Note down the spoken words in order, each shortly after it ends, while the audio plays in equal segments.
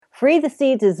Free the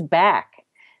Seeds is back.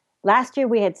 Last year,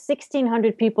 we had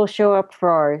 1,600 people show up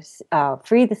for our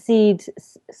Free the Seeds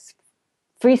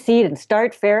Free Seed and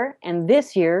Start Fair. And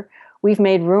this year, we've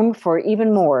made room for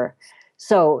even more.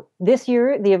 So this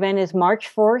year, the event is March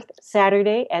 4th,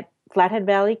 Saturday at Flathead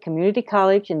Valley Community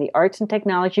College in the Arts and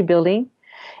Technology Building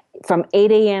from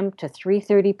 8 a.m. to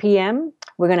 3:30 p.m.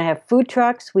 We're going to have food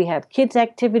trucks. We have kids'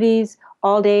 activities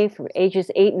all day for ages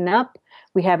 8 and up.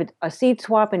 We have a seed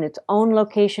swap in its own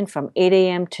location from 8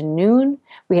 a.m. to noon.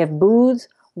 We have booths,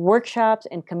 workshops,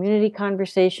 and community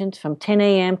conversations from 10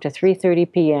 a.m. to 3:30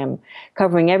 p.m.,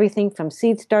 covering everything from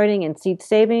seed starting and seed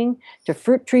saving to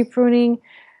fruit tree pruning,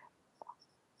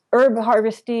 herb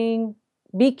harvesting,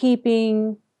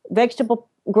 beekeeping, vegetable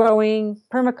growing,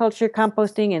 permaculture,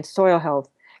 composting, and soil health.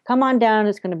 Come on down.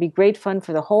 It's going to be great fun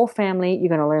for the whole family. You're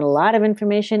going to learn a lot of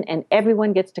information, and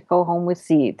everyone gets to go home with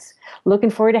seeds.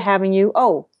 Looking forward to having you.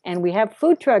 Oh, and we have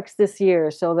food trucks this year,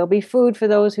 so there'll be food for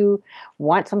those who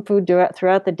want some food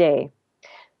throughout the day.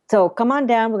 So come on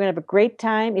down. We're going to have a great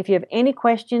time. If you have any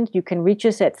questions, you can reach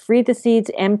us at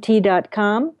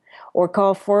freetheseedsmt.com or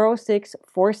call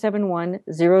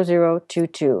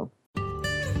 406-471-0022.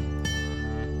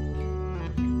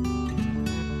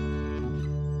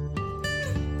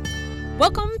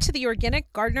 Welcome to the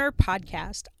Organic Gardener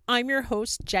Podcast. I'm your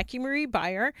host, Jackie Marie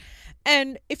Beyer.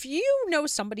 And if you know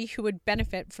somebody who would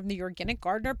benefit from the Organic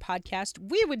Gardener Podcast,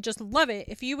 we would just love it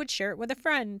if you would share it with a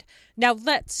friend. Now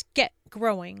let's get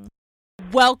growing.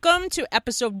 Welcome to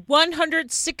episode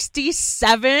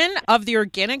 167 of the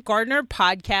Organic Gardener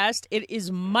Podcast. It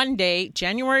is Monday,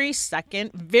 January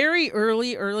 2nd, very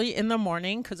early in the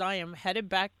morning because I am headed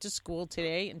back to school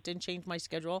today and didn't change my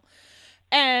schedule.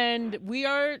 And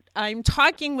I'm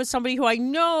talking with somebody who I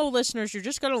know, listeners, you're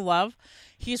just going to love.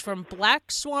 He's from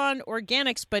Black Swan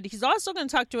Organics, but he's also going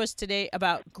to talk to us today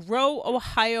about Grow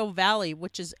Ohio Valley,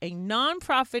 which is a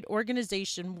nonprofit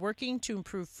organization working to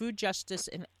improve food justice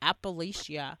in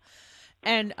Appalachia.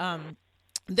 And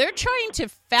they're trying to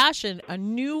fashion a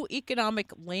new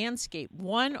economic landscape,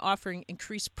 one offering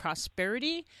increased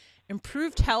prosperity,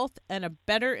 improved health, and a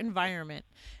better environment.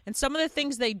 And some of the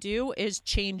things they do is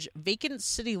change vacant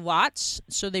city lots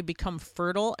so they become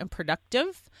fertile and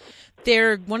productive.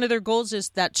 One of their goals is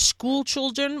that school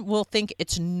children will think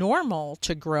it's normal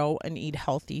to grow and eat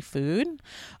healthy food.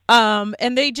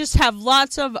 And they just have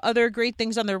lots of other great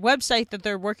things on their website that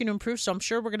they're working to improve. So I'm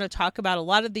sure we're going to talk about a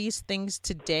lot of these things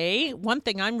today. One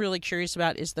thing I'm really curious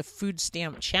about is the food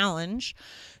stamp challenge.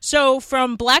 So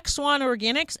from Black Swan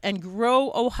Organics and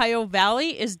Grow Ohio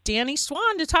Valley is Danny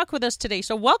Swan to talk with us today.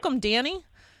 So welcome, Danny.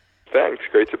 Thanks.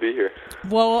 Great to be here.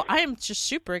 Well, I am just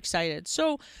super excited.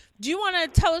 So do you want to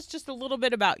tell us just a little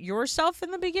bit about yourself in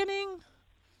the beginning?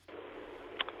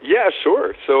 Yeah,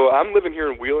 sure. So I'm living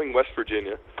here in Wheeling, West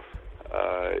Virginia.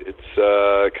 It's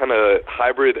a kind of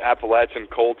hybrid Appalachian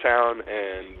coal town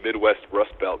and Midwest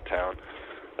Rust Belt town.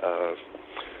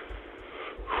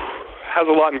 Has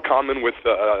a lot in common with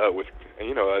some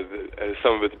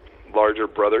of its larger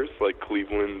brothers like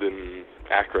Cleveland and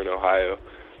Akron, Ohio.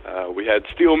 We had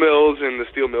steel mills, and the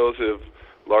steel mills have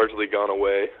largely gone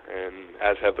away, and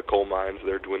as have the coal mines.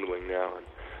 They're dwindling now. And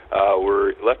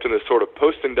we're left in this sort of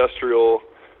post-industrial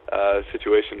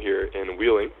situation here in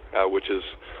Wheeling, which is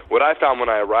what I found when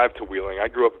I arrived to Wheeling. I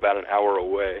grew up about an hour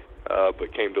away,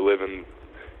 but came to live in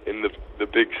the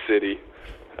big city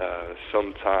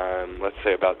sometime, let's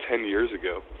say about 10 years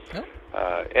ago. Oh.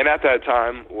 And at that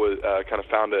time, was kind of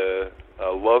found a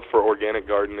love for organic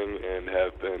gardening and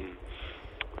have been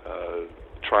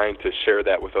trying to share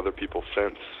that with other people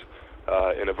since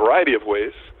in a variety of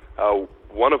ways,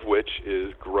 one of which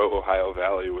is Grow Ohio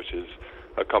Valley, which is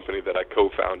a company that I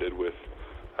co-founded with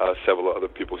several other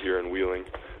people here in Wheeling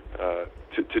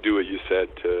to do what you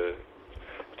said, to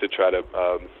try to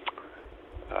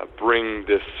bring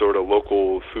this sort of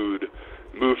local food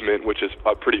movement, which is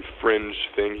a pretty fringe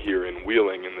thing here in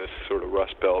Wheeling in this sort of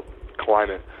Rust Belt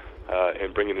climate,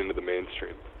 and bring it into the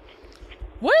mainstream.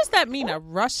 What does that mean, a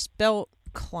Rust Belt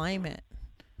climate?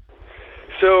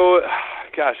 So,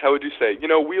 gosh, how would you say?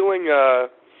 Wheeling,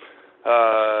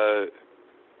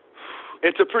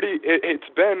 it's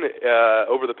been,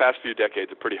 over the past few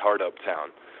decades, a pretty hard-up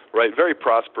town, right? Very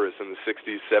prosperous in the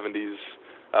 60s, 70s,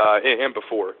 and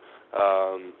before.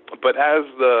 But as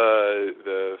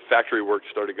the factory work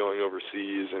started going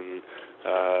overseas and,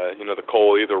 the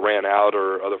coal either ran out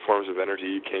or other forms of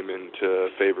energy came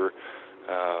into favor,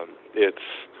 it's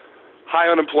high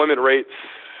unemployment rates,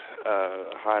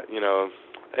 and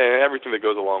everything that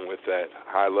goes along with that,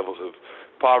 high levels of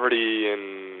poverty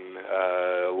and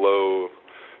low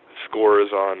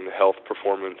scores on health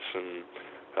performance and,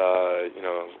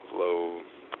 low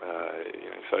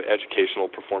so educational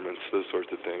performance, those sorts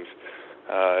of things.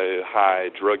 High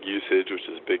drug usage, which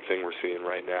is a big thing we're seeing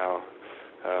right now.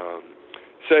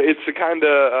 So it's the kind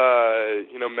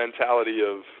of mentality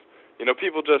of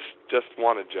people just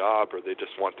want a job, or they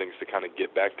just want things to kind of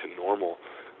get back to normal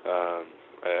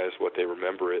as what they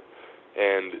remember it,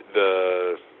 and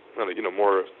the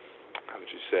more, how would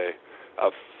you say,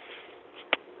 of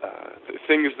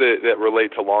things that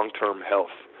relate to long-term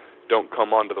health don't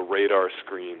come onto the radar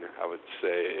screen, I would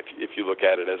say, if you look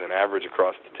at it as an average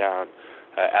across the town,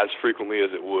 as frequently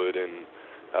as it would in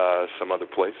some other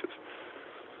places.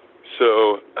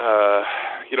 So,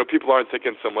 people aren't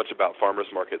thinking so much about farmers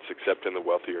markets except in the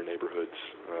wealthier neighborhoods.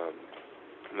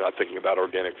 Not thinking about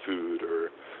organic food or,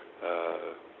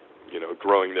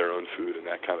 growing their own food and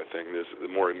that kind of thing. There's the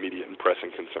more immediate and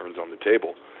pressing concerns on the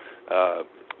table.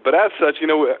 But as such,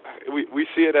 we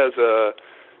see it as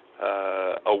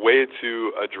a way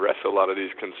to address a lot of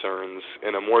these concerns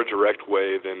in a more direct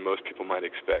way than most people might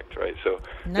expect, right? So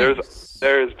Nice.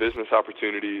 there's business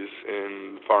opportunities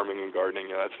in farming and gardening.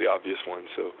 That's the obvious one.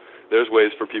 So there's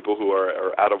ways for people who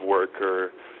are out of work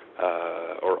or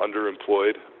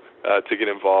underemployed to get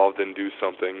involved and do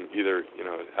something, either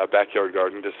a backyard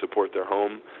garden to support their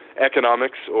home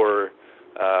economics or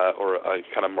a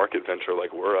kind of market venture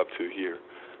like we're up to here.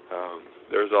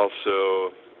 There's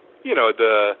also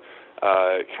the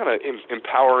kind of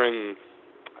empowering,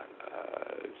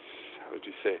 how would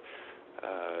you say,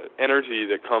 energy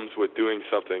that comes with doing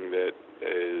something that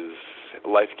is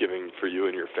life-giving for you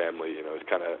and your family. It's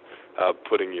kind of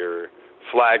putting your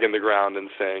flag in the ground and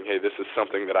saying, hey, this is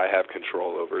something that I have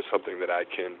control over, something that I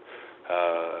can,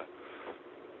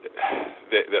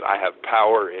 that I have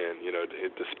power in,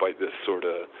 despite this sort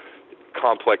of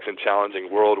complex and challenging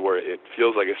world where it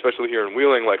feels like, especially here in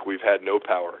Wheeling, like we've had no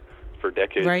power for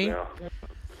decades now.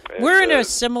 And, we're in a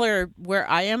similar, where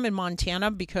I am in Montana,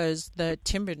 because the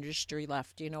timber industry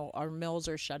left, our mills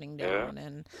are shutting down. Yeah.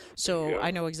 And so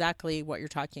I know exactly what you're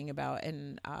talking about.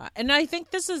 And I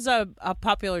think this is a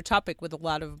popular topic with a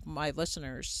lot of my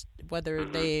listeners, whether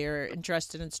they are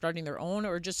interested in starting their own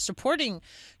or just supporting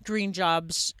green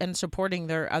jobs and supporting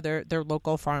their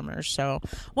local farmers. So,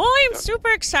 well, I'm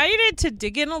super excited to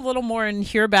dig in a little more and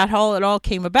hear about how it all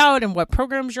came about and what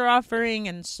programs you're offering.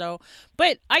 And so,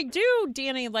 but I do,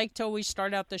 Danny, like to always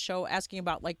start out the show asking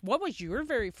about, like, what was your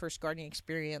very first gardening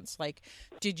experience? Like,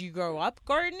 did you grow up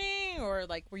gardening, or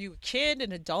like, were you a kid,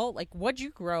 an adult? Like, what'd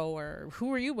you grow, or who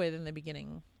were you with in the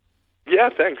beginning? Yeah,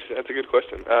 thanks. That's a good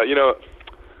question.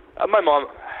 My mom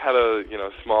had a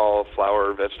small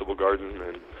flower vegetable garden,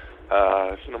 and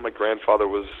my grandfather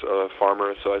was a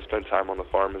farmer, so I spent time on the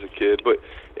farm as a kid. But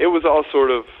it was all sort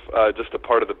of just a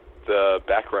part of the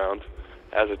background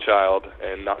as a child,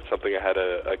 and not something I had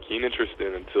a keen interest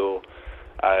in until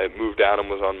I moved down and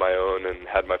was on my own and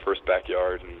had my first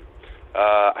backyard. And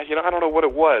I don't know what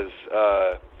it was.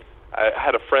 I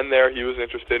had a friend there. He was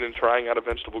interested in trying out a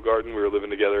vegetable garden. We were living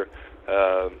together,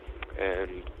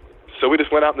 and so we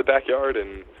just went out in the backyard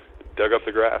and dug up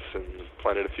the grass and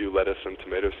planted a few lettuce and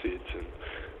tomato seeds, and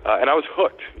I was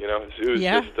hooked. It was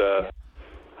just.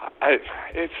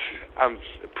 I'm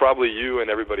probably you and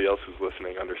everybody else who's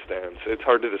listening understands. It's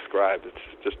hard to describe.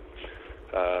 It's just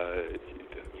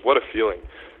what a feeling,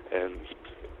 and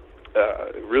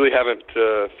really haven't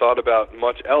thought about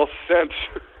much else since.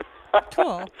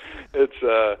 Cool. It's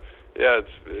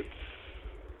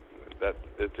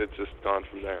just gone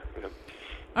from there. Yeah.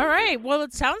 All right. Well,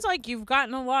 it sounds like you've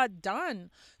gotten a lot done.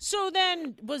 So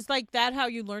then, was like that how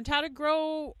you learned how to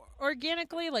grow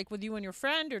organically, like with you and your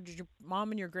friend, or did your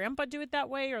mom and your grandpa do it that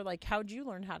way, or like how did you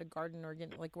learn how to garden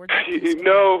organic? Like, where did that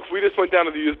No, we just went down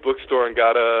to the used bookstore and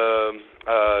got a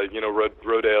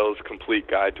Rodale's Complete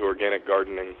Guide to Organic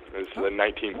Gardening. It's the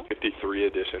 1953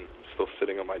 edition, still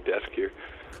sitting on my desk here.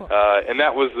 Cool. And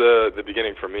that was the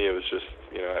beginning for me. It was just,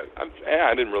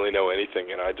 I didn't really know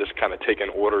anything, and I just kind of taken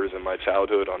orders in my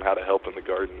childhood on how to help in the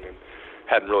garden, and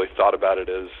hadn't really thought about it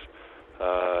as,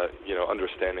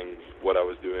 understanding what I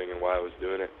was doing and why I was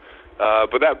doing it.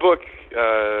 But that book,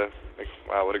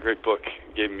 wow, what a great book!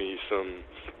 Gave me some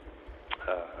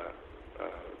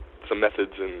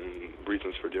methods and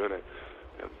reasons for doing it.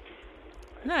 Yeah.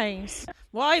 Nice.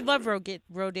 Well, I love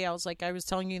Rodale's, like I was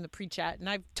telling you in the pre-chat, and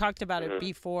I've talked about it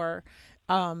before.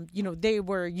 They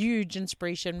were a huge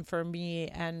inspiration for me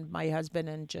and my husband,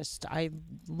 and just I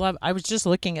was just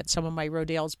looking at some of my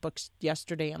Rodale's books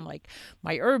yesterday, and like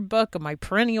my herb book and my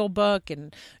perennial book,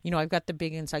 and I've got the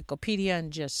big encyclopedia,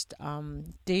 and just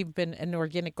they've been, an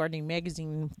Organic Gardening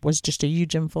magazine was just a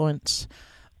huge influence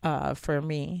for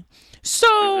me.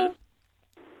 So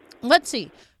let's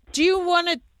see. Do you want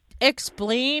to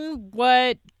explain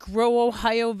what Grow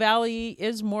Ohio Valley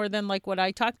is more than like what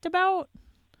I talked about?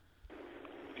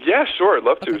 Yeah, sure. I'd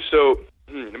love to. Okay. So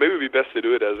maybe it would be best to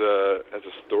do it as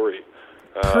a story.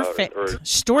 Perfect. Or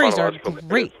Stories are chronological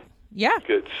great. narrative. Yeah.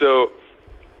 Good. So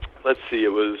let's see.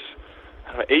 It was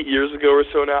 8 years ago or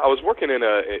so now. I was working in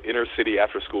an inner city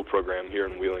after-school program here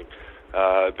in Wheeling.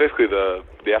 Basically the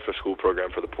after-school program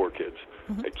for the poor kids.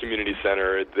 Mm-hmm. A community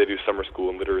center. They do summer school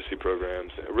and literacy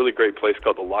programs. A really great place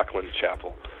called the Lockland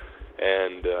Chapel.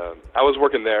 And I was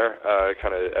working there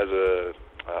kind of as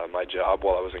my job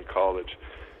while I was in college.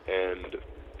 And,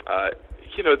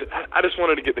 I just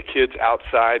wanted to get the kids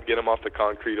outside, get them off the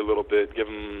concrete a little bit, give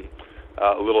them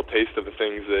a little taste of the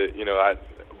things that,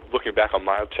 looking back on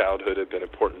my childhood had been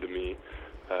important to me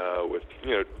with,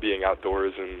 being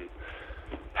outdoors and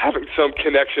having some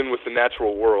connection with the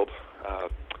natural world.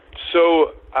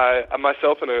 So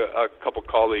myself and a couple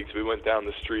colleagues, we went down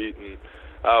the street and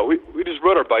we just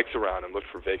rode our bikes around and looked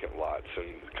for vacant lots and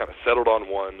kind of settled on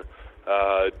one,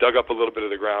 dug up a little bit of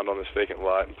the ground on this vacant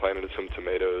lot and planted some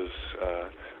tomatoes.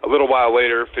 A little while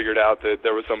later, figured out that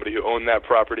there was somebody who owned that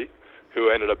property, who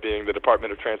ended up being the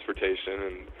Department of Transportation,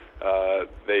 and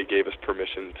they gave us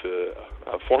permission to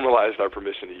formalized our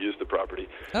permission to use the property.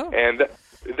 Oh. And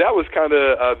that was kind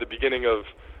of the beginning of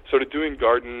sort of doing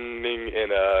gardening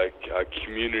in a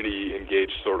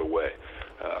community-engaged sort of way.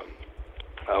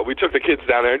 We took the kids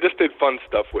down there and just did fun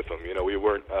stuff with them.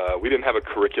 We didn't have a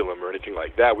curriculum or anything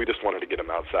like that. We just wanted to get them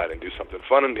outside and do something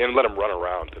fun and let them run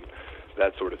around and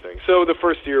that sort of thing. So the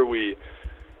first year we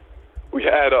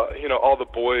had all the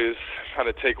boys kind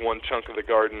of take one chunk of the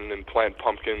garden and plant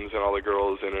pumpkins, and all the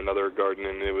girls in another garden,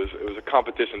 and it was a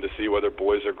competition to see whether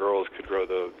boys or girls could grow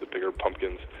the bigger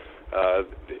pumpkins.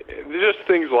 Just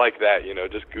things like that,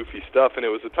 just goofy stuff, and it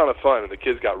was a ton of fun, and the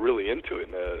kids got really into it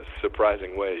in a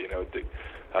surprising way.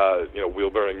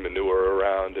 Wheel-bearing manure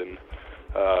around, and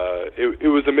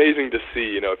it was amazing to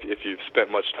see. If you've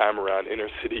spent much time around inner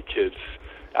city kids,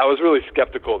 I was really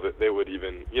skeptical that they would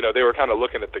even, they were kind of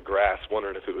looking at the grass,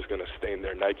 wondering if it was going to stain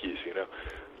their Nikes,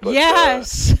 But,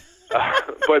 yes.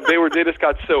 But they just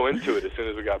got so into it as soon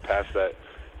as we got past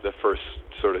the first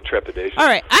sort of trepidation. All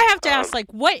right, I have to ask,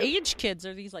 what age kids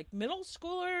are these? Like middle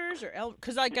schoolers or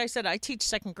because, like I said, I teach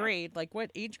second grade. Like,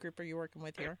 what age group are you working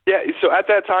with here? Yeah, so at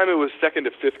that time it was 2nd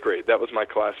to 5th grade. That was my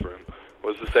classroom.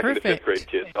 Was the 2nd to 5th grade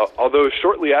kids. Although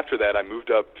shortly after that, I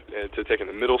moved up to taking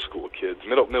the middle school kids,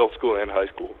 middle school and high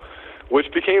school, which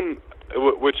kind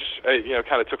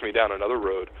of took me down another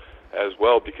road as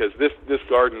well, because this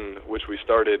garden, which we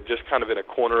started just kind of in a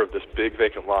corner of this big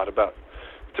vacant lot,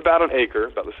 it's about an acre,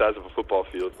 about the size of a football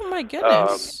field. Oh my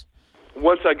goodness!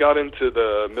 Once I got into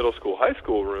the middle school, high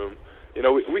school room,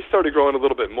 we started growing a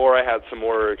little bit more. I had some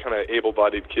more kind of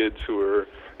able-bodied kids who were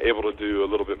able to do a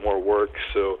little bit more work,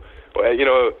 so.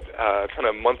 Kind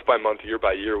of month by month, year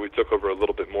by year, we took over a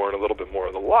little bit more and a little bit more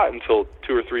of the lot until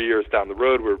 2 or 3 years down the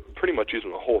road, we're pretty much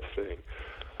using the whole thing.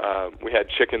 We had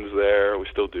chickens there, we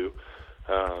still do.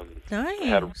 Nice. We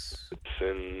had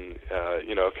and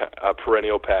a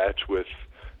perennial patch with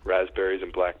raspberries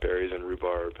and blackberries and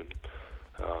rhubarb,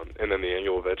 and then the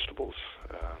annual vegetables.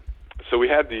 So we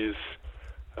had these.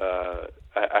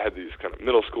 I had these kind of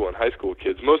middle school and high school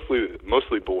kids,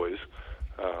 mostly boys.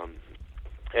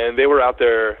 And they were out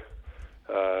there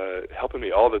helping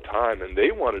me all the time, and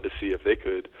they wanted to see if they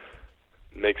could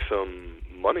make some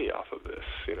money off of this.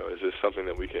 Is this something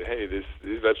that we can,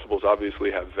 these vegetables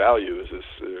obviously have value. Is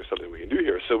there something we can do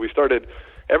here? So we started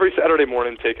every Saturday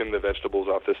morning taking the vegetables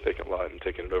off this vacant lot and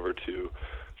taking it over to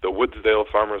the Woodsdale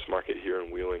Farmers Market here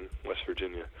in Wheeling, West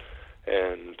Virginia,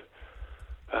 and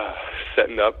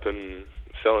setting up and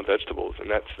selling vegetables. And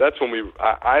that's when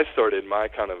I started my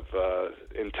kind of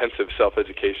intensive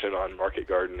self-education on market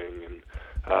gardening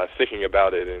and thinking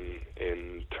about it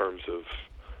in terms of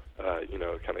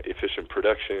kind of efficient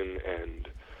production and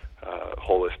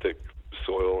holistic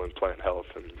soil and plant health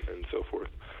and so forth.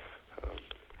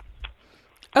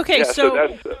 Okay, so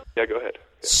that's go ahead.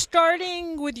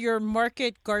 Starting with your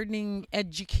market gardening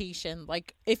education,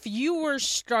 like if you were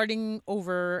starting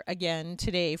over again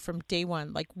today from day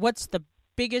one, like what's the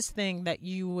biggest thing that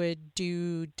you would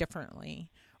do differently,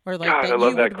 or like that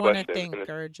you would want to think,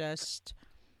 or just?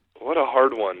 What a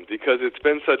hard one, because it's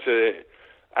been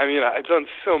I've done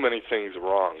so many things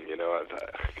wrong,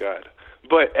 God.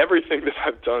 But everything that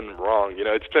I've done wrong,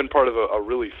 it's been part of a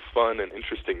really fun and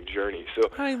interesting journey.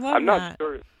 So I'm not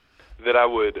sure that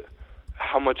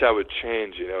how much I would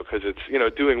change, because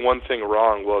it's, doing one thing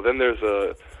wrong. Well, then there's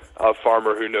a a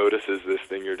farmer who notices this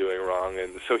thing you're doing wrong,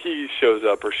 and so he shows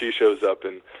up or she shows up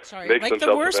and Sorry, makes like the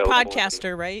themselves worst available.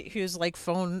 podcaster, right? Whose like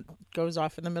phone goes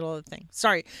off in the middle of the thing.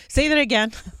 Sorry, say that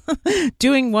again.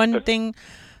 Doing one thing.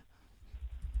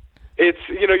 It's,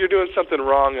 you're doing something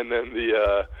wrong, and then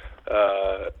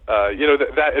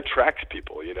that attracts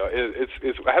people.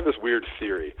 I have this weird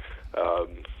theory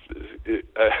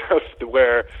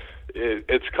where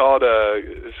it's called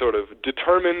sort of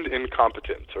determined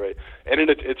incompetence, right? And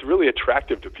it's really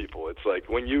attractive to people. It's like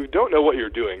when you don't know what you're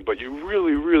doing, but you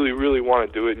really, really, really want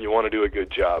to do it, and you want to do a good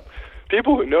job.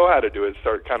 People who know how to do it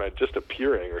start kind of just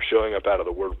appearing or showing up out of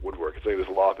the woodwork. It's like this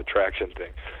law of attraction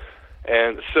thing.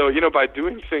 And so, by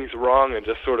doing things wrong and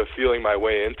just sort of feeling my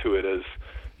way into it as,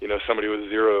 somebody with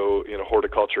zero,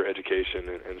 horticulture education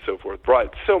and so forth,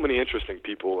 brought so many interesting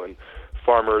people and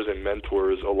farmers and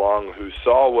mentors along who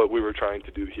saw what we were trying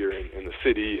to do here in the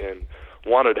city and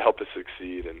wanted to help us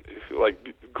succeed. And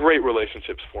like great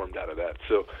relationships formed out of that.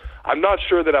 So I'm not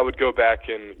sure that I would go back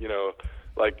and,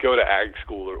 like go to ag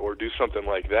school or do something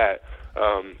like that.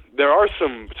 There are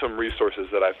some resources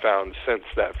that I found since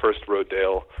that first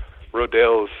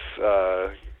Rodale's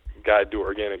Guide to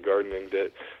Organic Gardening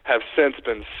that have since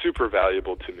been super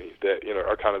valuable to me, that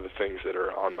are kind of the things that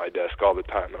are on my desk all the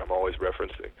time and I'm always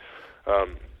referencing.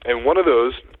 And one of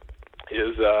those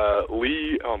is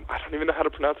Lee, I don't even know how to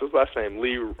pronounce his last name,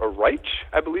 Lee Reich,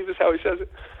 I believe is how he says it.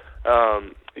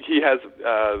 He has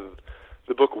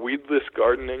the book Weedless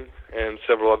Gardening and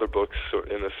several other books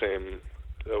in the same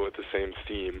with the same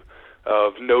theme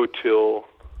of no-till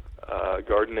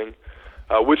gardening,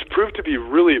 which proved to be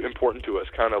really important to us,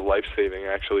 kind of life-saving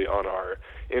actually on our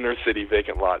inner-city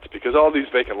vacant lots, because all these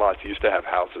vacant lots used to have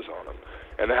houses on them,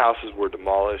 and the houses were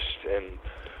demolished, and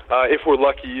if we're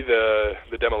lucky, the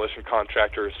demolition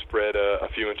contractor spread a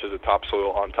few inches of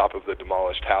topsoil on top of the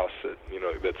demolished house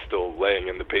that's still laying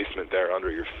in the basement there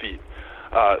under your feet.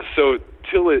 So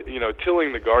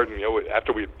tilling the garden,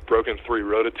 after we'd broken 3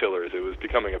 rototillers, it was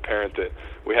becoming apparent that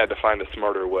we had to find a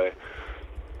smarter way.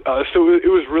 So it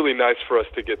was really nice for us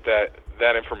to get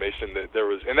that information that there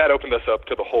was, and that opened us up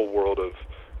to the whole world of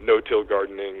no-till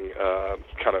gardening,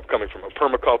 kind of coming from a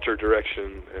permaculture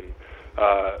direction, and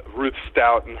Ruth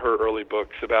Stout in her early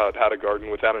books about how to garden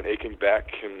without an aching back,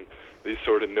 and these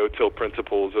sort of no-till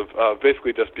principles of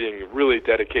basically just being really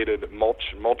dedicated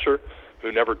mulcher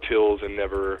who never tills and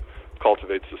never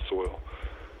cultivates the soil.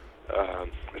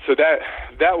 So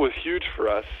that was huge for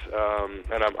us,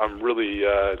 and I'm really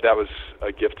that was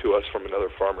a gift to us from another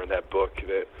farmer in that book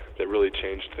that really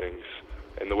changed things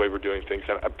and the way we're doing things,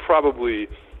 and it probably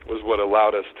was what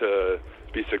allowed us to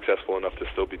be successful enough to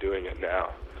still be doing it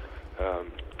now.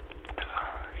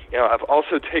 I've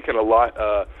also taken a lot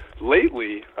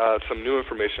lately, some new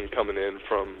information coming in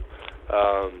from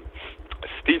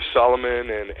Steve Solomon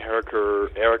and Erica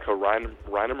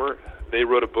Reinemer. They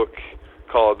wrote a book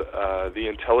called The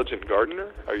Intelligent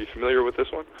Gardener. Are you familiar with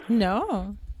this one?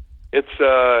 No. It's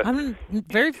I'm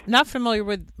very not familiar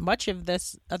with much of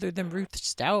this other than Ruth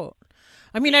Stout.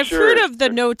 I mean, I've heard of the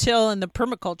no-till and the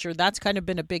permaculture. That's kind of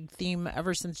been a big theme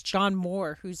ever since John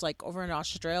Moore, who's like over in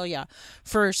Australia,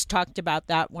 first talked about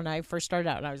that when I first started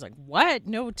out. And I was like, what?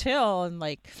 No-till? And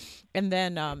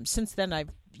then since then I've,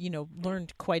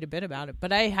 learned quite a bit about it.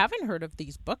 But I haven't heard of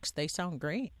these books. They sound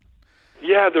great.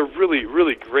 Yeah, they're really,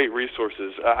 really great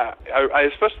resources. I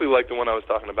especially like the one I was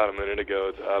talking about a minute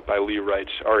ago by Lee Reich,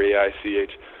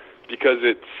 R-E-I-C-H, because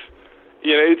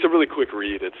it's a really quick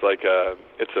read. It's like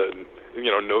it's a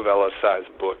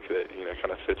novella-sized book that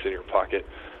kind of fits in your pocket,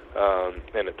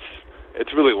 and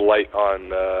it's really light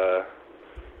on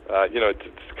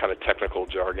it's kind of technical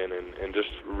jargon and just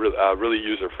really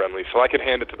user-friendly. So I could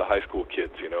hand it to the high school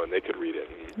kids, and they could read it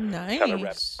and kind of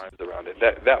wrap their minds around it.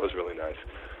 That was really nice.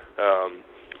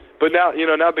 But now,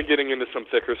 now been getting into some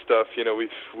thicker stuff.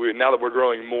 We now that we're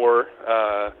growing more,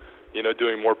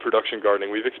 doing more production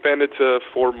gardening, we've expanded to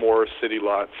 4 more city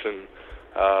lots and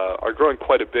are growing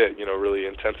quite a bit. Really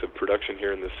intensive production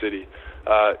here in the city.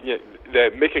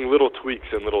 That making little tweaks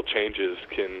and little changes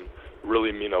can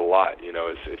really mean a lot.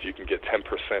 If you can get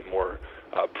 10% more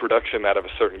production out of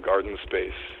a certain garden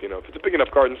space, if it's a big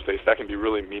enough garden space, that can be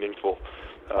really meaningful.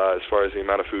 As far as the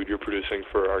amount of food you're producing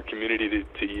for our community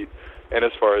to eat, and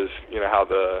as far as how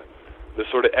the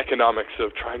sort of economics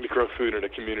of trying to grow food in a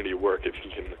community work.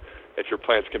 If your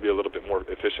plants can be a little bit more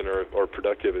efficient or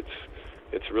productive,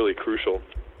 it's really crucial.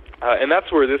 And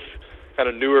that's where this kind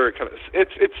of newer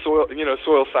it's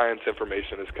soil science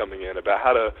information is coming in about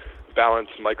how to balance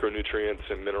micronutrients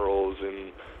and minerals,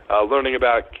 and learning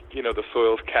about the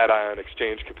soil's cation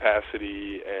exchange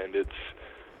capacity, and its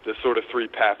the sort of 3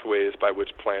 pathways by which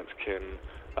plants can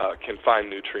can find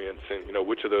nutrients, and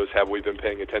which of those have we been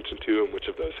paying attention to, and which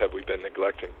of those have we been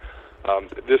neglecting.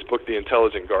 This book, The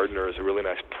Intelligent Gardener, is a really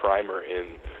nice primer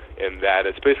in that.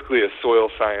 It's basically a soil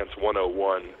science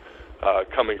 101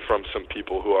 coming from some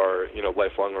people who are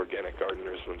lifelong organic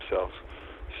gardeners themselves.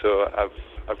 So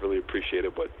I've really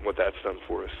appreciated what that's done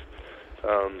for us.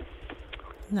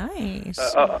 Nice.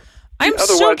 I'm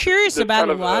so curious about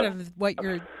a lot of what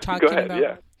you're talking go ahead, about.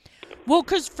 Yeah. Well,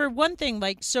 because for one thing,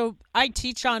 so I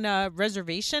teach on a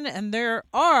reservation, and there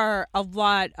are a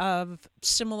lot of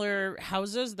similar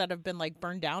houses that have been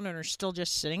burned down and are still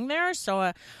just sitting there.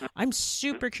 So I'm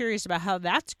super curious about how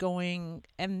that's going.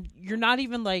 And you're not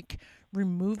even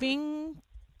removing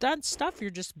that stuff; you're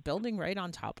just building right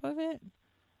on top of it.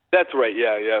 That's right.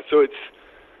 Yeah. So it's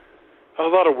a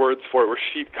lot of words for it. We're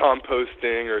sheet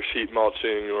composting or sheet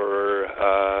mulching, or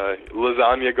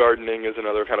lasagna gardening is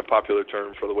another kind of popular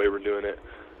term for the way we're doing it.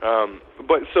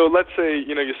 But so let's say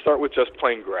you start with just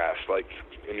plain grass, like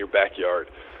in your backyard,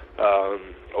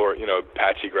 or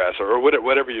patchy grass, or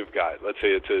whatever you've got. Let's say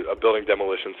it's a building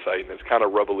demolition site and it's kind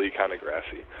of rubbly, kind of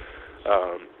grassy.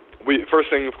 First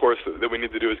thing, of course, that we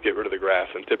need to do is get rid of the grass,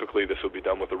 and typically this will be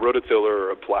done with a rototiller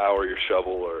or a plow or your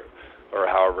shovel or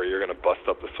however you're going to bust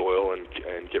up the soil and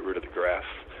get rid of the grass.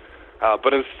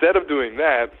 But instead of doing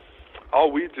that, all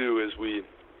we do is we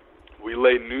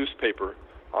lay newspaper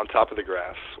on top of the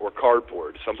grass, or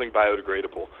cardboard, something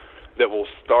biodegradable, that will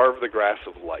starve the grass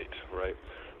of light, right?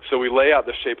 So we lay out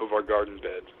the shape of our garden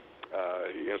bed,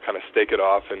 kind of stake it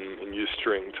off and use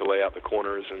string to lay out the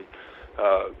corners, and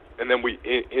then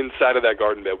inside of that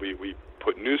garden bed we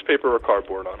put newspaper or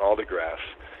cardboard on all the grass.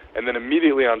 And then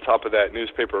immediately on top of that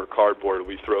newspaper or cardboard,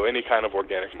 we throw any kind of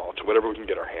organic mulch, whatever we can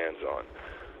get our hands on.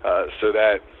 So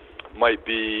that might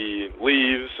be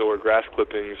leaves or grass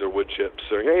clippings or wood chips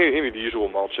or any of the usual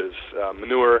mulches,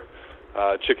 manure,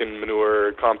 chicken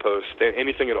manure, compost,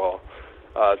 anything at all,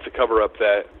 to cover up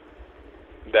that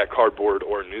cardboard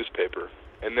or newspaper.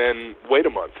 And then wait a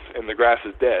month, and the grass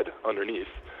is dead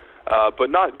underneath. But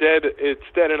not dead, it's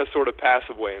dead in a sort of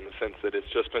passive way, in the sense that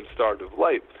it's just been starved of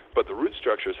light, but the root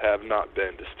structures have not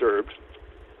been disturbed.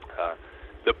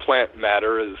 The plant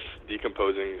matter is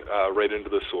decomposing right into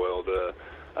the soil. The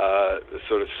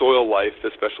sort of soil life,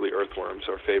 especially earthworms,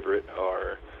 our favorite,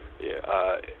 are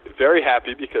very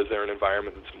happy because they're in an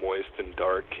environment that's moist and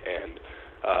dark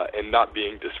and not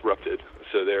being disrupted.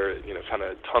 So they're kind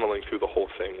of tunneling through the whole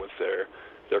thing with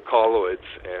their colloids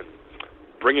and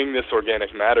bringing this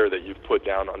organic matter that you've put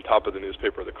down on top of the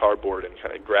newspaper or the cardboard and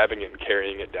kind of grabbing it and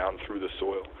carrying it down through the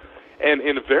soil. And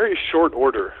in a very short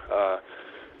order,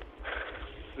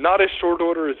 not as short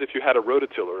order as if you had a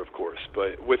rototiller, of course,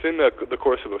 but within the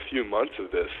course of a few months of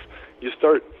this, you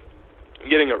start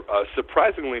getting a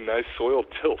surprisingly nice soil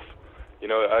tilth.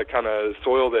 A kind of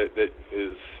soil that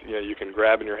is, you can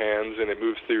grab in your hands and it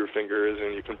moves through your fingers,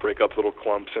 and you can break up little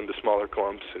clumps into smaller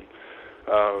clumps.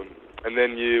 And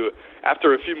then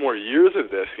after a few more years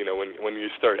of this, when you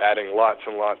start adding lots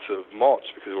and lots of mulch,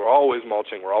 because we're always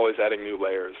mulching, we're always adding new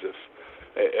layers.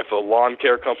 If a lawn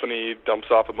care company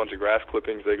dumps off a bunch of grass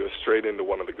clippings, they go straight into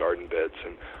one of the garden beds,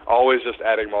 and always just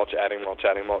adding mulch,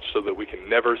 so that we can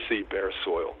never see bare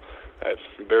soil.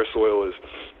 Bare soil is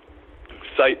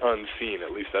sight unseen.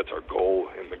 At least that's our goal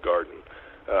in the garden.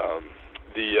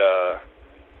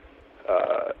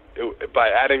 By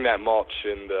adding that mulch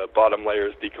and the bottom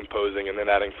layers decomposing, and then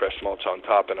adding fresh mulch on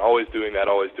top, and always doing that,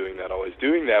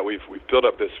 we've built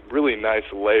up this really nice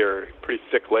layer, pretty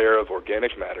thick layer of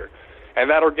organic matter. And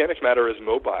that organic matter is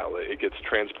mobile. It gets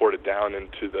transported down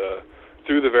through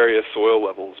the various soil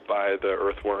levels by the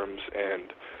earthworms,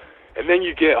 and then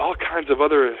you get all kinds of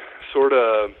other sort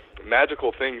of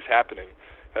magical things happening.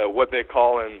 What they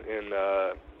call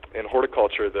in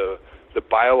horticulture the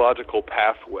biological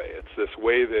pathway. It's this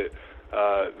way that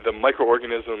the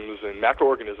microorganisms and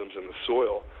macroorganisms in the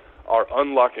soil are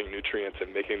unlocking nutrients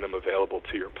and making them available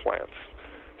to your plants.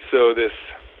 So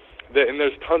and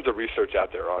there's tons of research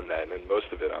out there on that, and most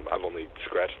of it I've only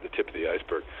scratched the tip of the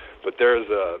iceberg. But there's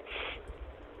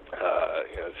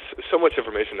so much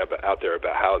information out there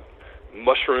about how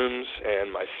mushrooms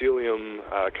and mycelium,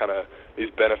 kind of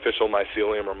these beneficial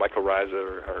mycelium or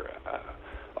mycorrhiza,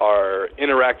 are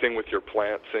interacting with your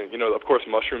plants. And of course,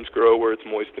 mushrooms grow where it's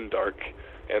moist and dark,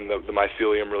 and the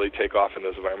mycelium really take off in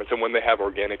those environments, and when they have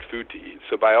organic food to eat.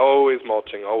 So by always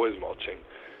mulching,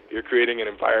 you're creating an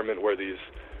environment where these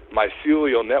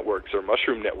mycelial networks or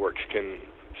mushroom networks can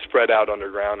spread out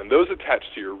underground, and those attach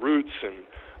to your roots and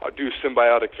do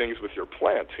symbiotic things with your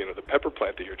plants. The pepper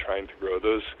plant that you're trying to grow,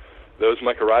 those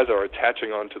mycorrhiza are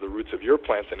attaching onto the roots of your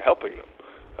plants and helping them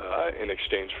in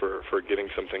exchange for getting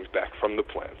some things back from the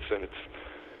plants. And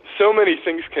so many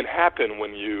things can happen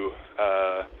when you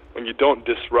don't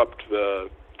disrupt the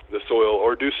soil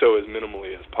or do so as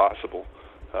minimally as possible.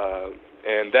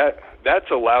 And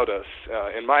that's allowed us,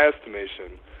 in my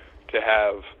estimation, to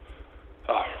have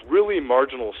really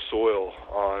marginal soil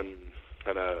on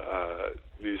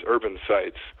these urban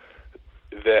sites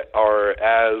that are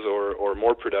as or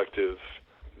more productive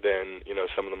than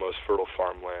some of the most fertile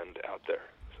farmland out there.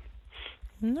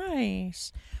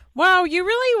 Nice. Wow, you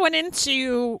really went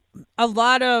into a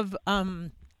lot of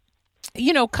kind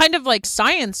of like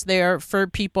science there for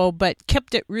people, but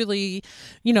kept it really,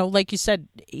 like you said,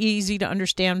 easy to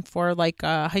understand for like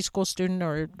a high school student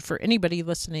or for anybody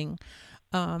listening.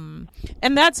 And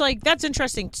that's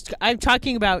interesting. I've been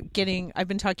talking about getting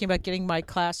my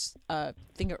class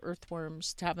thing of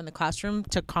earthworms to have in the classroom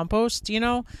to compost,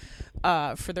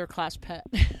 for their class pet,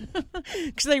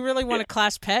 because they really want a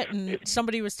class pet. And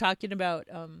somebody was talking about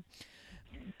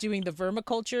doing the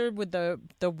vermiculture with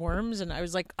the worms, and I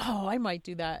was like, oh, I might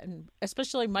do that. And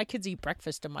especially my kids eat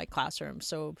breakfast in my classroom,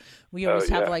 so we always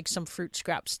have like some fruit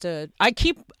scraps I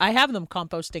have them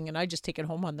composting, and I just take it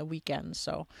home on the weekends.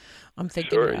 So I'm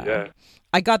thinking,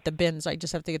 I got the bins, I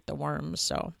just have to get the worms.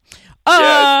 So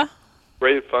it's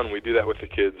great fun. We do that with the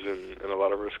kids in a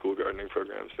lot of our school gardening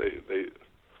programs.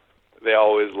 They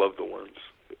always love the worms.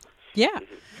 Yeah.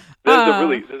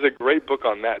 Mm-hmm. There's a great book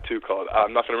on that too called,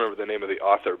 I'm not going to remember the name of the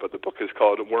author, but the book is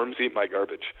called Worms Eat My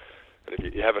Garbage. And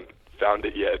if you haven't found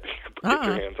it yet, get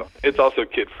your hands on it. It's also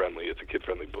kid friendly. It's a kid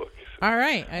friendly book. So. All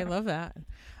right. I love that.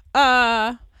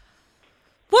 Well,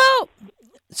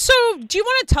 so do you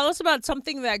want to tell us about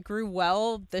something that grew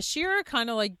well this year?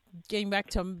 Kind of like getting back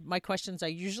to my questions I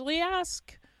usually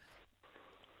ask.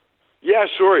 Yeah,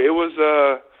 sure. It was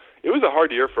a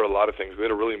hard year for a lot of things. We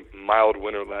had a really mild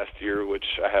winter last year, which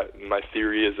my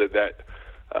theory is that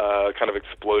kind of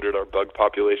exploded our bug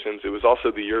populations. It was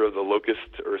also the year of the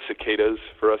locust or cicadas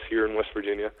for us here in West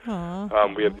Virginia.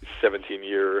 We have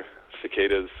 17-year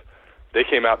cicadas. They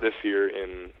came out this year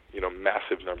in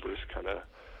massive numbers, kind of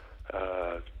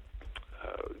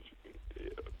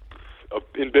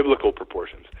in biblical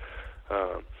proportions.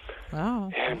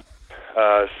 Wow. And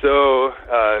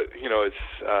it's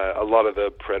a lot of the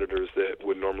predators that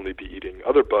would normally be eating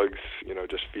other bugs,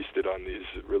 just feasted on these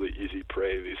really easy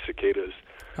prey, these cicadas.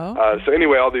 So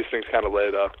anyway, all these things kind of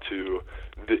led up to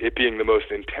it being the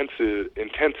most intense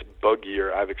bug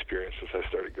year I've experienced since I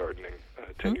started gardening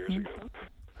 10 years ago.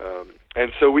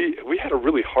 And so we had a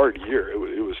really hard year.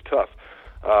 It was tough,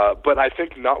 but I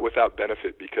think not without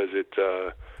benefit, because it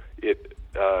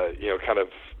kind of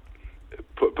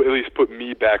at least put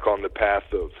me back on the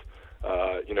path of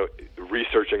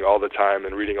researching all the time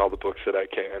and reading all the books that I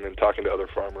can and talking to other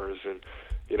farmers, and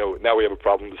now we have a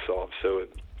problem to solve. So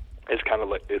it's kind of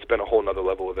like it's been a whole nother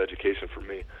level of education for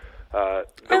me. The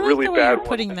really bad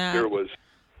one here was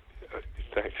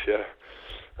thanks. Yeah,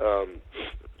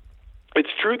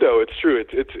 it's true though. It's true.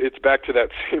 It's back to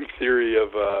that same theory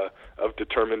of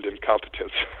determined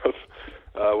incompetence. Of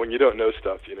when you don't know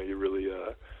stuff, you really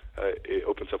it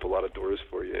opens up a lot of doors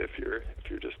for you if you're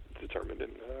just determined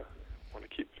and want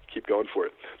to keep going for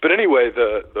it. But anyway,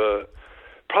 the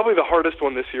probably the hardest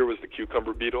one this year was the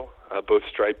cucumber beetle. Both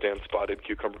striped and spotted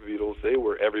cucumber beetles. They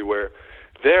were everywhere.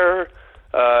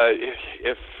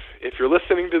 If you're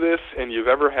listening to this and you've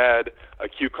ever had a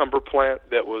cucumber plant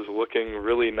that was looking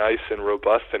really nice and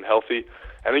robust and healthy,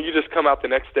 and then you just come out the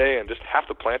next day and just half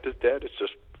the plant is dead. It's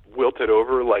just wilted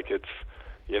over like it's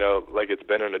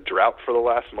been in a drought for the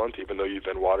last month, even though you've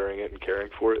been watering it and caring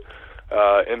for it.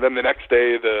 And then the next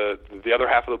day, the other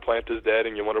half of the plant is dead,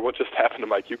 and you wonder what just happened to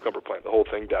my cucumber plant. The whole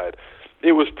thing died.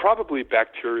 It was probably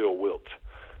bacterial wilt.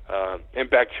 And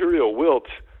bacterial wilt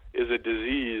is a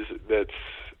disease that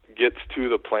gets to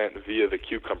the plant via the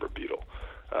cucumber beetle.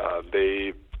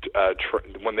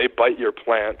 When they bite your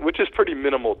plant, which is pretty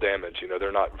minimal damage,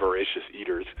 they're not voracious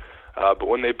eaters, but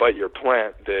when they bite your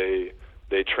plant, they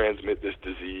transmit this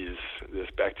disease, this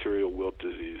bacterial wilt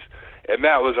disease. And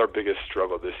that was our biggest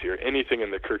struggle this year. Anything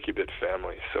in the curcubit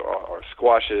family, so our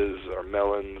squashes, our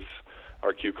melons,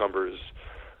 our cucumbers,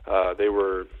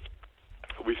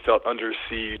 we felt under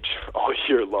siege all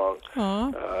year long.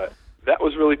 That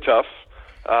was really tough.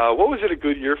 What was it a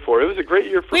good year for? It was a great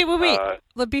year for... Wait.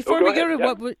 Before we go to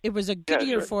what it was a good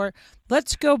year for,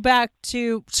 let's go back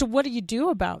to... So what do you do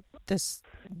about this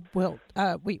wilt?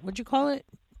 What'd you call it?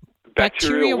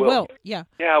 Bacterial wilt. Yeah.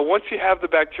 Yeah. Once you have the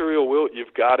bacterial wilt,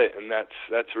 you've got it, and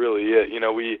that's really it.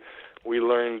 We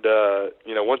learned.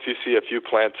 Once you see a few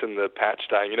plants in the patch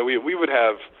dying, we would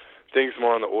have things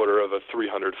more on the order of a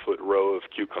 300-foot row of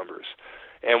cucumbers,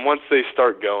 and once they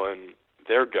start going,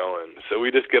 they're going. So we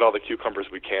just get all the cucumbers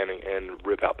we can and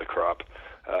rip out the crop.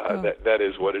 That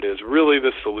is what it is. Really,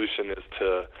 the solution is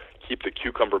to keep the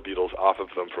cucumber beetles off of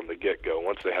them from the get-go.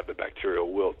 Once they have the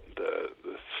bacterial wilt, the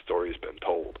story's been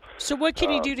told. So what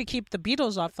can you do to keep the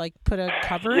beetles off? Like put a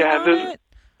cover on it?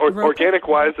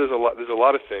 Organic-wise, there's a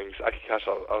lot of things. I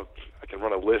can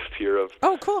run a list here of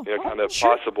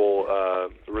possible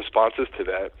responses to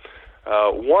that.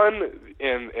 One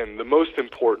and the most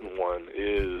important one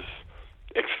is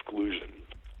exclusion.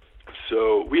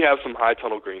 So we have some high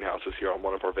tunnel greenhouses here on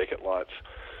one of our vacant lots.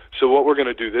 So what we're going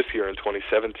to do this year in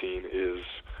 2017 is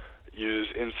use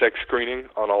insect screening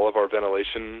on all of our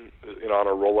ventilation, on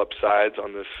our roll-up sides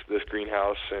on this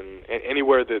greenhouse, and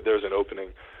anywhere that there's an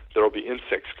opening, there will be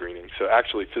insect screening. So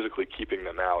actually physically keeping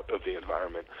them out of the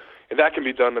environment. And that can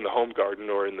be done in the home garden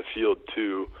or in the field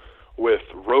too, with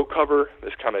row cover,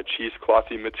 this kind of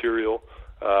cheeseclothy material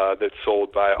that's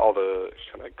sold by all the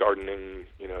kind of gardening,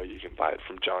 you can buy it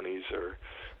from Johnny's or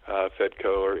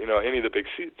Fedco or, any of the big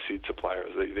seed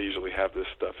suppliers. They usually have this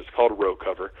stuff. It's called row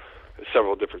cover. There's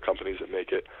several different companies that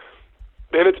make it.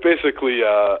 And it's basically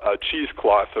a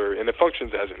cheesecloth, and it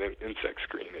functions as an insect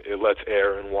screen. It lets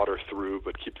air and water through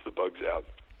but keeps the bugs out.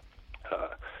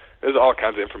 There's all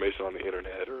kinds of information on the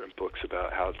internet or in books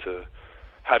about how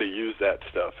to use that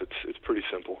stuff. It's pretty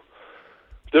simple.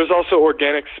 There's also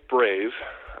organic sprays,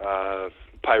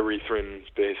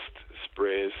 pyrethrin-based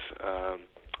sprays.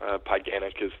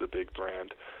 Pyganic is the big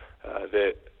brand.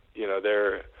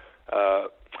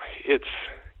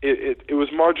 It was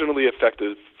marginally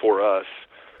effective for us.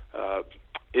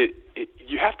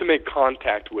 You have to make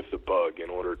contact with the bug in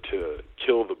order to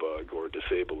kill the bug or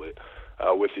disable it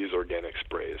with these organic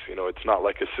sprays. It's not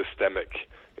like a systemic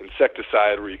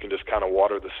insecticide where you can just kind of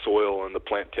water the soil and the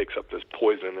plant takes up this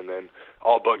poison and then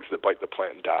all bugs that bite the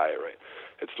plant die, right?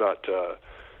 It's not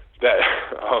that.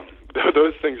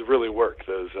 Those things really work,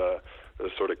 those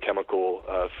sort of chemical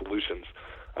solutions.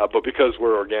 But because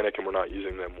we're organic and we're not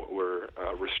using them, we're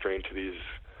restrained to these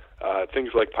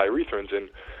things like pyrethrins. And,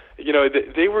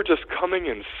 they were just coming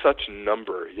in such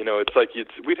number. It's like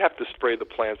we'd have to spray the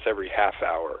plants every half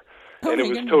hour. And it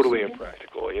was totally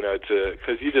impractical,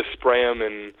 because you just spray them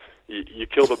and you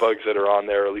kill the bugs that are on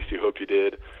there, or at least you hope you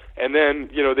did. And then,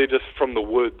 they just, from the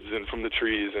woods and from the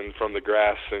trees and from the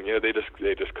grass, and, they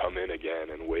just come in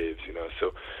again in waves,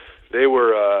 So they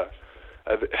were,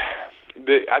 I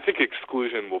think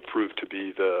exclusion will prove to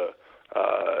be the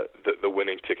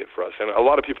winning ticket for us. And a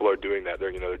lot of people are doing that.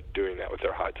 They're doing that with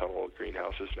their high tunnel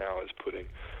greenhouses now, is putting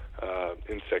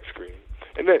insect screening.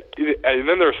 And then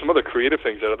there are some other creative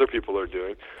things that other people are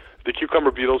doing. The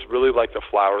cucumber beetles really like the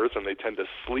flowers, and they tend to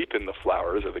sleep in the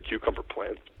flowers of the cucumber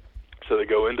plant. So they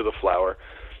go into the flower.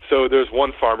 So there's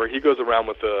one farmer, he goes around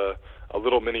with a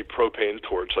little mini propane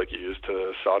torch like you use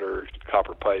to solder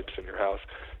copper pipes in your house.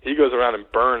 He goes around and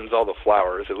burns all the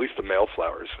flowers, at least the male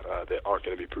flowers that aren't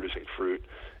going to be producing fruit,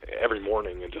 every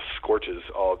morning, and just scorches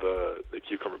all the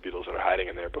cucumber beetles that are hiding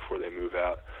in there before they move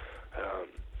out.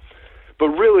 But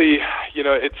really,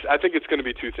 I think it's going to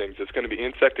be two things. It's going to be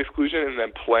insect exclusion and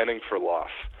then planning for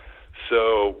loss.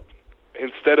 So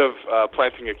instead of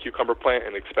planting a cucumber plant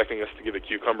and expecting us to give it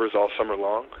cucumbers all summer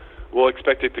long, we'll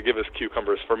expect it to give us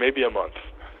cucumbers for maybe a month,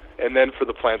 and then for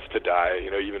the plants to die,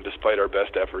 even despite our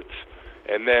best efforts,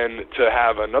 and then to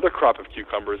have another crop of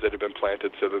cucumbers that have been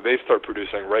planted so that they start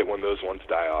producing right when those ones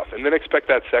die off, and then expect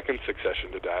that second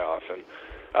succession to die off, and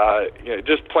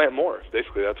just plant more.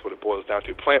 Basically, that's what it boils down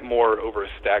to. Plant more over a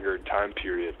staggered time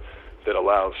period that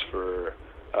allows for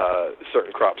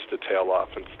certain crops to tail off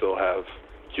and still have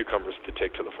cucumbers to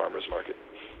take to the farmer's market.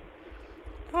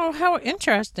 Oh, how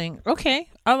interesting. Okay,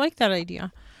 I like that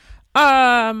idea.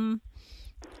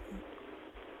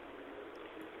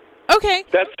 Okay.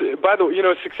 That's, by the way,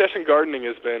 succession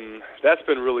gardening that's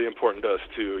been really important to us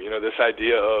too. This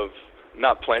idea of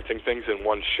not planting things in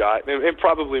one shot, and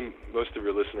probably most of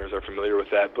your listeners are familiar with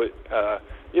that, but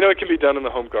it can be done in the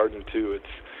home garden too. It's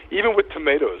even with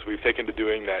tomatoes, we've taken to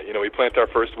doing that. We plant our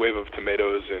first wave of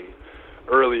tomatoes in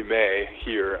early May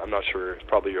here. I'm not sure,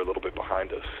 probably you're a little bit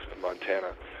behind us in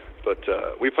Montana, but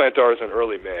we plant ours in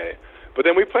early May. But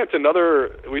then we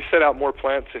set out more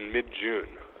plants in mid-June,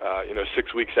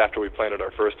 6 weeks after we planted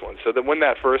our first one. So that when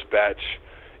that first batch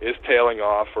is tailing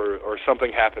off or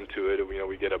something happened to it,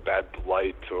 we get a bad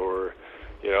blight or,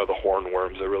 the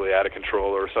hornworms are really out of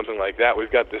control or something like that,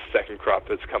 we've got this second crop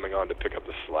that's coming on to pick up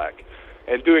the slack.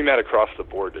 And doing that across the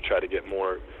board to try to get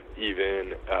more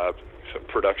even some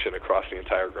production across the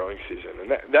entire growing season.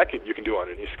 And that you can do on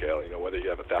any scale, whether you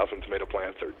have 1,000 tomato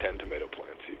plants or 10 tomato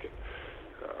plants, you can,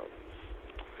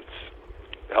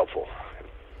 it's helpful.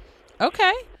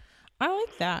 Okay. I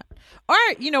like that.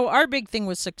 Our big thing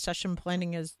with succession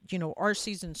planning is, our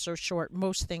season's so short.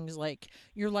 Most things, like,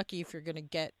 you're lucky if you're going to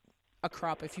get a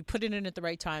crop if you put it in at the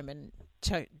right time and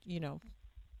to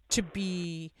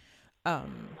be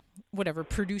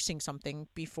producing something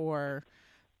before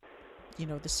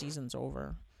the season's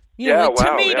over.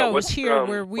 Tomatoes here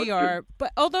where we are.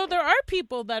 But although there are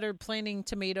people that are planting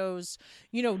tomatoes,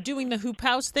 doing the hoop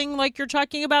house thing like you're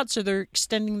talking about, so they're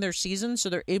extending their season, so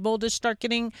they're able to start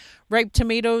getting ripe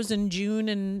tomatoes in June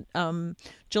and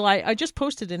July. I just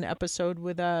posted an episode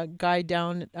with a guy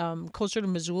down closer to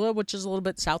Missoula, which is a little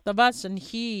bit south of us, and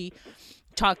he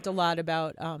talked a lot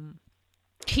about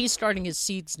he's starting his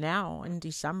seeds now in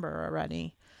December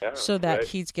already. Yeah, so that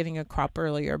he's getting a crop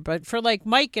earlier. But for like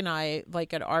Mike and I,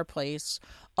 like at our place,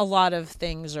 a lot of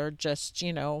things are just,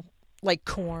 like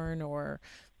corn, or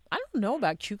I don't know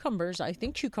about cucumbers. I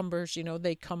think cucumbers,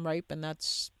 they come ripe and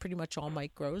that's pretty much all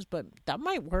Mike grows. But that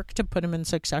might work to put them in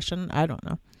succession. I don't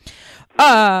know.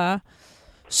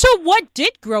 So what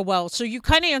did grow well? So you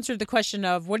kind of answered the question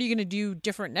of what are you going to do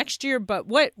different next year? But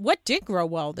what did grow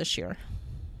well this year?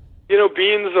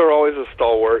 Beans are always a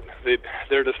stalwart.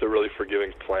 They're just a really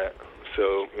forgiving plant.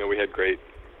 So, we had great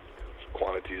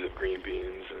quantities of green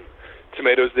beans, and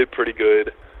tomatoes did pretty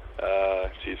good.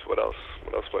 What else?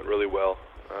 What else went really well?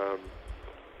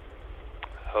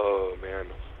 Oh, man.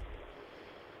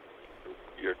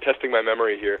 You're testing my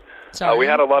memory here. Sorry. We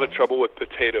had a lot of trouble with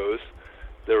potatoes.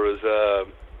 There was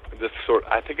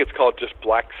I think it's called just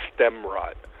black stem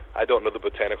rot. I don't know the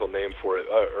botanical name for it,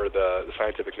 or the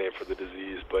scientific name for the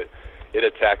disease, but it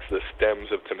attacks the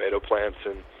stems of tomato plants.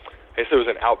 And I guess there was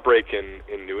an outbreak in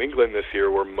New England this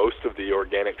year where most of the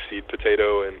organic seed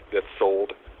potato that's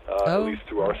sold, at least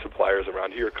through our suppliers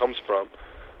around here, comes from.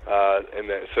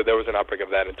 So there was an outbreak of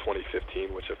that in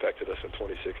 2015, which affected us in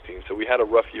 2016. So we had a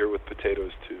rough year with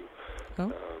potatoes, too.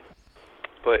 Oh.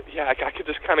 But, yeah, I could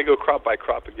just kind of go crop by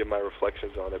crop and give my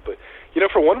reflections on it. But,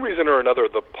 for one reason or another,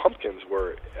 the pumpkins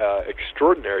were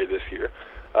extraordinary this year.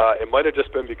 It might have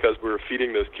just been because we were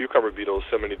feeding those cucumber beetles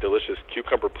so many delicious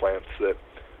cucumber plants that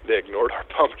they ignored our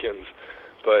pumpkins.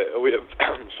 But we have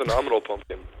phenomenal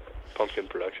pumpkin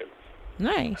production.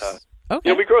 Nice.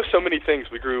 Okay. We grow so many things.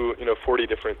 We grew, 40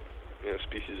 different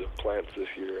species of plants this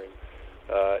year. And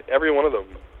every one of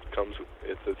them comes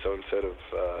with its own set of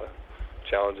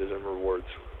challenges and rewards,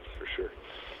 for sure.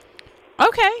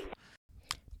 Okay.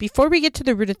 Before we get to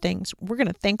the root of things, we're going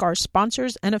to thank our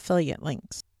sponsors and affiliate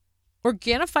links.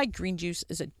 Organifi Green Juice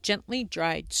is a gently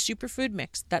dried superfood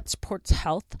mix that supports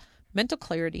health, mental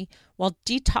clarity, while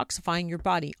detoxifying your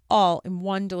body all in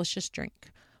one delicious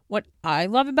drink. What I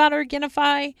love about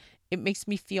Organifi, it makes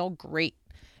me feel great.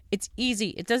 It's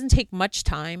easy. It doesn't take much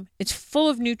time. It's full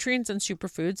of nutrients and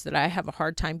superfoods that I have a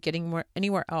hard time getting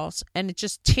anywhere else, and it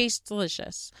just tastes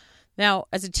delicious. Now,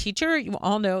 as a teacher, you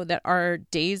all know that our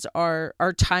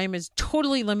time is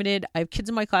totally limited. I have kids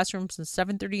in my classroom since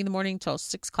 7:30 in the morning till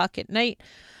 6 o'clock at night.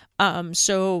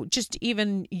 So just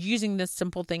even using this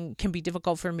simple thing can be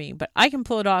difficult for me, but I can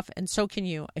pull it off, and so can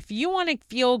you. If you want to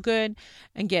feel good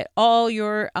and get all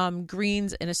your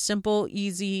greens in a simple,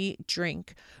 easy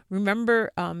drink,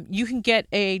 remember you can get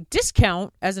a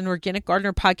discount as an Organic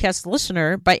Gardener podcast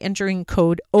listener by entering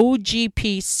code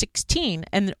OGP16,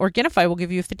 and Organifi will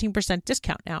give you a 15%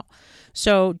 discount now.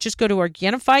 So just go to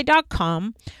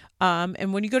Organifi.com,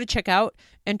 and when you go to checkout,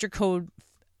 enter code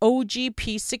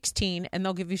OGP16, and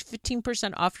they'll give you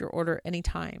 15% off your order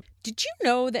anytime. Did you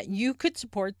know that you could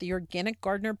support the Organic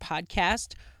Gardener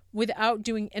podcast without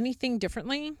doing anything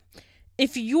differently?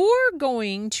 If you're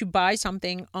going to buy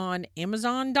something on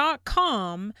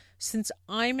Amazon.com, since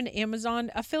I'm an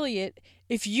Amazon affiliate,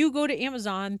 if you go to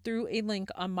Amazon through a link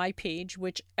on my page,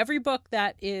 which every book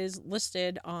that is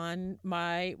listed on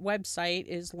my website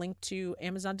is linked to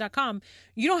Amazon.com,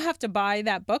 you don't have to buy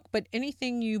that book, but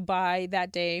anything you buy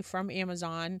that day from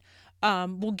Amazon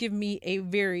will give me a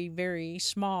very, very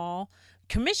small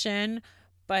commission,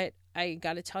 but I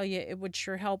got to tell you, it would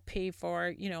sure help pay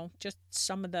for, just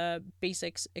some of the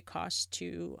basics it costs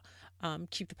to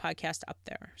keep the podcast up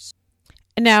there.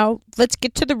 And now let's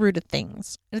get to the root of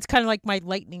things. And it's kind of like my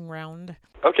lightning round.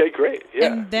 Okay, great.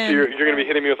 Yeah. And then, so you're going to be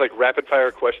hitting me with like rapid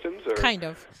fire questions? Or? Kind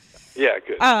of. Yeah,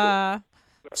 good. Cool.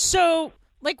 So,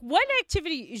 what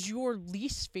activity is your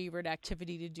least favorite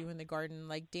activity to do in the garden?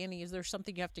 Like, Danny, is there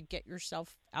something you have to get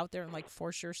yourself out there and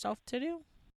force yourself to do?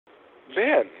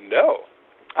 Man, no.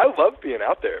 I love being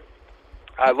out there.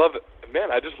 I love it.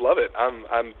 Man, I just love it.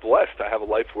 I'm blessed. I have a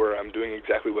life where I'm doing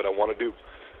exactly what I want to do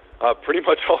pretty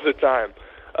much all the time.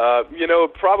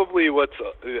 Probably what's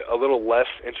a little less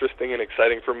interesting and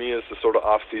exciting for me is the sort of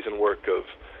off-season work of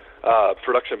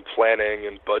production planning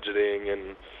and budgeting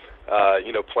and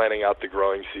planning out the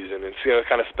growing season, and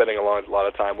kind of spending a lot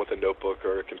of time with a notebook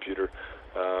or a computer,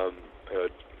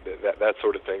 that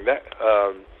sort of thing.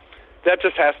 That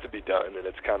just has to be done, and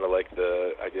it's kind of like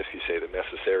the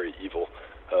necessary evil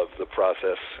of the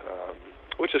process,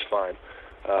 which is fine.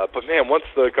 But man, once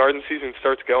the garden season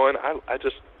starts going, I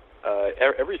just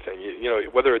everything,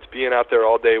 whether it's being out there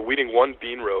all day weeding one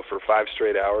bean row for 5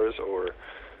 straight hours, or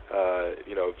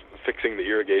fixing the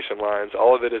irrigation lines,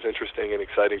 all of it is interesting and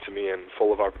exciting to me, and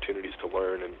full of opportunities to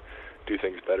learn and do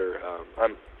things better.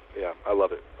 I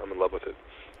love it. I'm in love with it.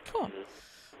 Cool.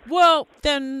 Mm-hmm. Well,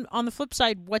 then on the flip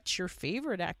side, what's your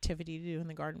favorite activity to do in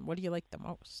the garden? What do you like the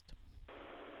most?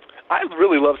 I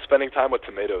really love spending time with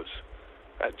tomatoes.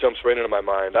 That jumps right into my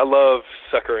mind. I love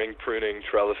suckering, pruning,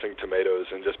 trellising tomatoes,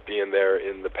 and just being there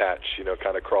in the patch,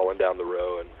 kind of crawling down the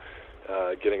row and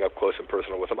getting up close and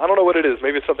personal with them. I don't know what it is.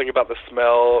 Maybe it's something about the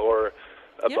smell or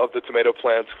of the tomato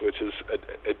plants, which is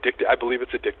addictive. I believe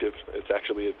it's addictive. It's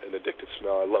actually an addictive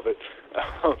smell. I love it.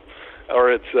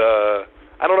 Or it's,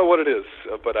 I don't know what it is,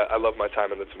 but I love my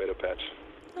time in the tomato patch.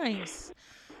 Nice.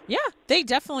 Yeah, they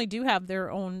definitely do have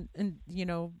their own,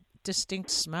 distinct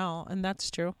smell, and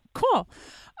that's true. Cool.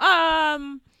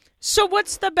 So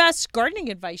what's the best gardening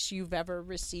advice you've ever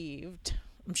received?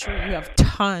 I'm sure you have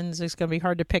tons. It's going to be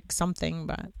hard to pick something,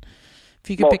 but if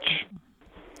you could mulch.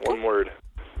 pick... One word.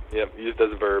 Yep, used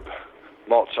as a verb.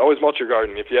 Mulch. Always mulch your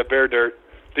garden. If you have bare dirt,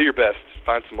 do your best.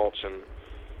 Find some mulch and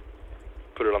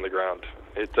put it on the ground.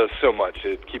 It does so much.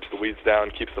 It keeps the weeds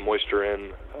down, keeps the moisture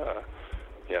in.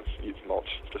 Use mulch.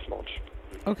 Just mulch.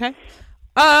 Okay.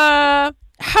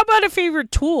 How about a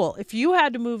favorite tool? If you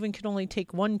had to move and could only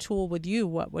take one tool with you,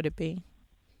 what would it be?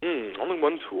 Only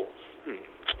one tool.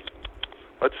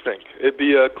 Let's think. It'd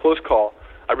be a close call.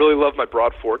 I really love my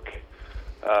broad fork.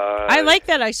 I like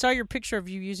that. I saw your picture of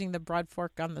you using the broad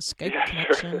fork on the Skype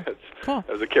connection. Sure. Cool.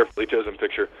 That was a carefully chosen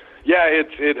picture. Yeah,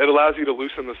 it allows you to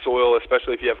loosen the soil,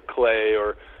 especially if you have clay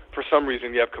or for some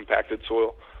reason you have compacted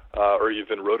soil, or you've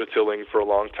been rototilling for a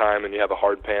long time and you have a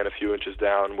hard pan a few inches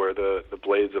down where the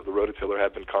blades of the rototiller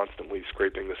have been constantly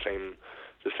scraping the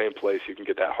same place. You can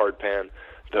get that hard pan.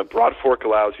 The broad fork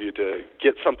allows you to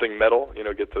get something metal,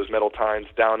 get those metal tines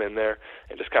down in there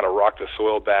and just kind of rock the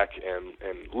soil back and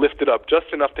lift it up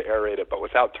just enough to aerate it, but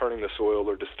without turning the soil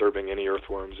or disturbing any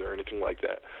earthworms or anything like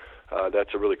that. That's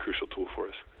a really crucial tool for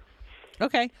us.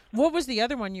 Okay. What was the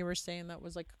other one you were saying that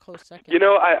was like a close second?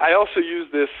 I also use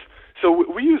this. So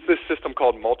we use this system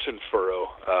called mulch and furrow.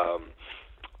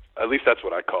 At least that's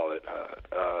what I call it.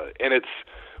 And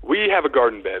we have a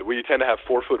garden bed. We tend to have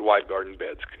 4-foot wide garden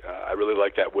beds. I really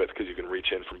like that width because you can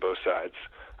reach in from both sides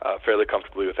fairly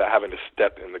comfortably without having to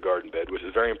step in the garden bed, which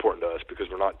is very important to us because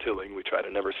we're not tilling. We try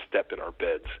to never step in our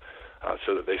beds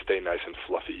so that they stay nice and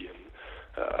fluffy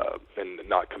and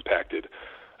not compacted.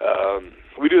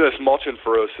 We do this mulch and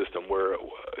furrow system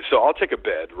so I'll take a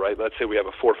bed, right? Let's say we have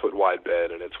a 4-foot wide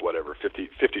bed and it's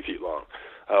 50 feet long.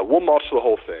 We'll mulch the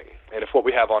whole thing. And if what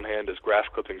we have on hand is grass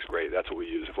clippings, great, that's what we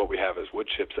use. If what we have is wood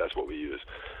chips, that's what we use.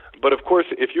 But of course,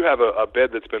 if you have a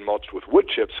bed that's been mulched with wood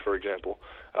chips, for example,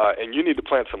 and you need to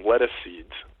plant some lettuce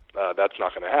seeds, that's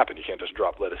not going to happen. You can't just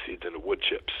drop lettuce seeds into wood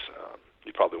chips.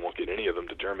 You probably won't get any of them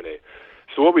to germinate.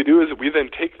 So what we do is we then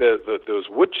take those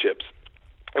wood chips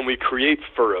and we create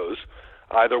furrows,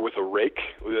 either with a rake,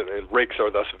 and rakes are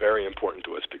thus very important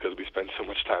to us because we spend so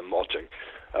much time mulching,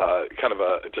 kind of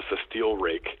just a steel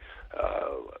rake,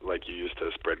 like you use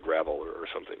to spread gravel or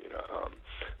something.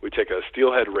 We take a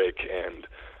steelhead rake and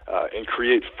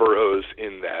create furrows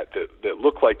in that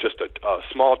look like just a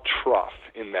small trough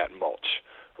in that mulch,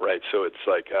 right? So it's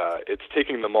like it's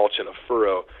taking the mulch in a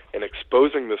furrow and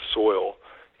exposing the soil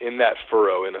in that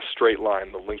furrow in a straight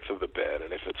line the length of the bed.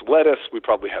 And if it's lettuce, we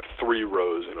probably have 3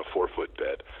 rows in a 4-foot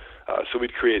bed. So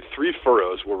we'd create 3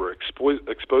 furrows where we're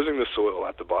exposing the soil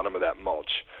at the bottom of that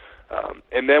mulch.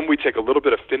 And then we take a little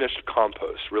bit of finished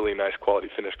compost, really nice quality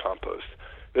finished compost.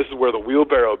 This is where the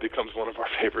wheelbarrow becomes one of our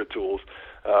favorite tools.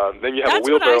 Then you have a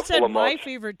wheelbarrow That's what I said full of mulch. my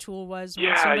favorite tool was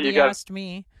when somebody asked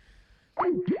me.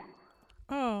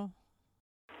 Oh.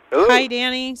 Hello? Hi,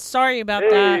 Danny. Sorry about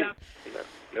that.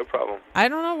 No problem. I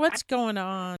don't know what's going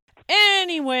on.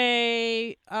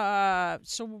 Anyway,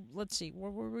 so let's see.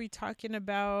 What were we talking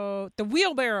about? The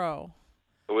wheelbarrow.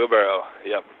 The wheelbarrow,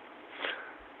 yep.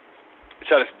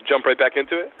 Shall I jump right back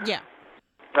into it? Yeah.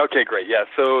 Okay, great. Yeah,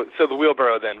 so the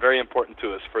wheelbarrow then, very important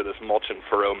to us for this mulch and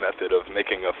furrow method of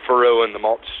making a furrow in the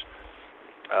mulch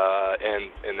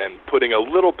and then putting a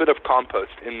little bit of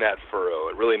compost in that furrow,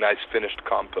 a really nice finished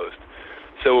compost.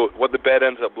 So what the bed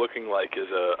ends up looking like is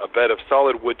a bed of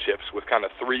solid wood chips with kind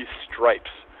of 3 stripes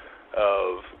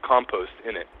of compost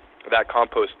in it. That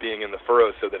compost being in the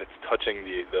furrow so that it's touching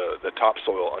the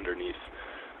topsoil underneath.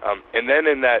 And then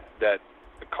in that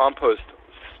compost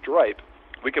stripe,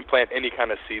 we can plant any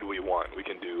kind of seed we want. We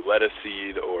can do lettuce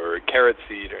seed or carrot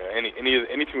seed or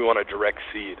anything we want to direct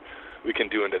seed. We can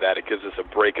do into that. It gives us a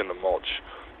break in the mulch.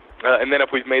 And then if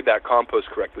we've made that compost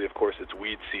correctly, of course, it's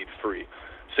weed seed free.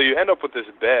 So you end up with this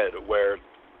bed where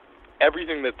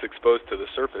everything that's exposed to the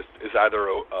surface is either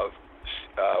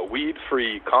a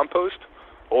weed-free compost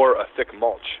or a thick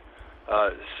mulch.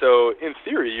 So in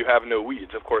theory, you have no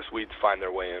weeds. Of course, weeds find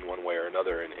their way in one way or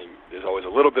another, and there's always a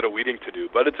little bit of weeding to do,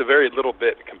 but it's a very little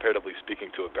bit, comparatively speaking,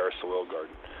 to a bare soil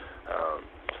garden.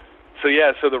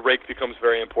 So the rake becomes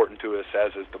very important to us,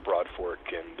 as is the broad fork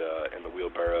and the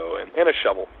wheelbarrow and a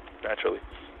shovel, naturally.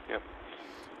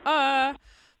 Yeah.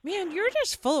 Man, you're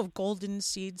just full of golden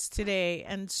seeds today.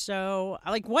 And so,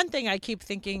 like, one thing I keep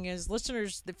thinking is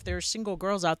listeners, if there's single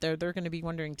girls out there, they're going to be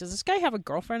wondering, does this guy have a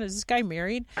girlfriend? Is this guy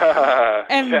married?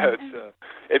 And yeah,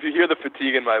 if you hear the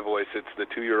fatigue in my voice, it's the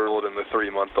 2-year-old and the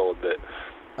 3-month-old that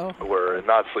were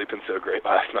not sleeping so great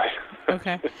last night.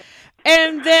 Okay.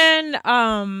 And then,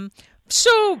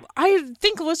 so I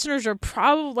think listeners are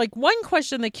probably, like, one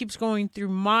question that keeps going through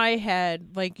my head,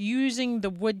 like using the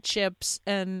wood chips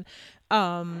and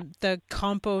the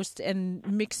compost and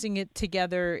mixing it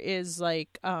together is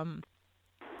like,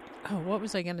 what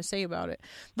was I going to say about it?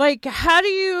 Like, how do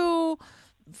you,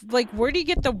 like, where do you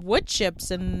get the wood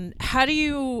chips, and how do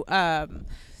you,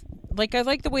 like, I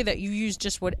like the way that you use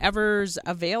just whatever's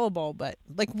available, but,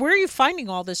 like, where are you finding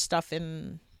all this stuff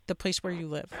in the place where you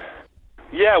live?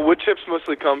 Yeah, wood chips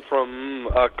mostly come from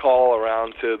a call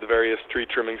around to the various tree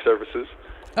trimming services,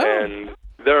 and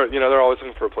they're always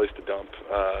looking for a place to dump.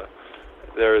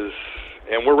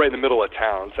 And we're right in the middle of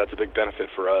town, so that's a big benefit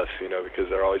for us, because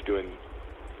they're always doing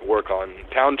work on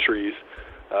town trees,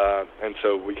 and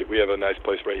so we have a nice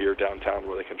place right here downtown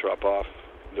where they can drop off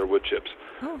their wood chips.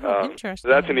 Interesting. So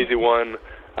that's an easy one.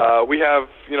 We have,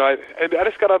 I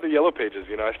just got out the Yellow Pages.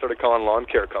 I started calling lawn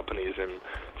care companies and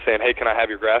saying, hey, can I have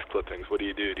your grass clippings? What do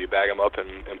you do? Do you bag them up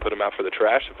and put them out for the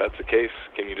trash? If that's the case,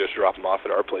 can you just drop them off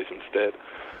at our place instead?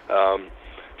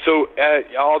 So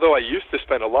although I used to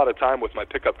spend a lot of time with my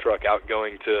pickup truck out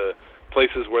going to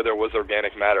places where there was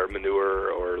organic matter,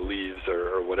 manure or leaves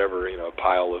or whatever, a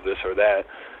pile of this or that,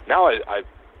 now I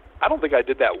don't think I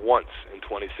did that once in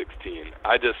 2016.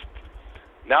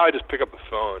 Now I just pick up the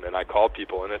phone and I call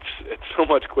people, and it's so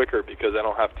much quicker because I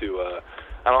don't have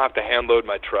to hand load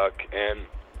my truck, and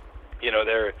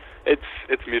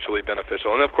it's mutually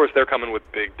beneficial. And of course they're coming with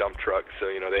big dump trucks, so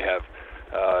they have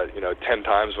 10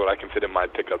 times what I can fit in my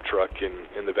pickup truck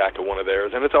in the back of one of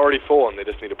theirs, and it's already full, and they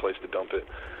just need a place to dump it.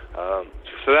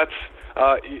 So that's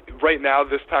right now,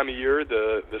 this time of year,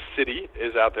 the city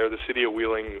is out there. The City of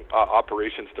Wheeling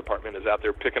operations department is out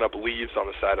there picking up leaves on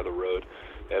the side of the road.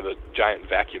 They have giant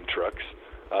vacuum trucks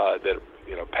that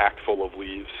packed full of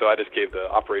leaves. So I just gave the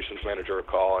operations manager a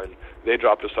call, and they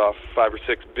dropped us off 5 or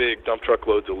 6 big dump truck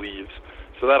loads of leaves.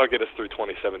 So that'll get us through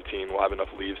 2017. We'll have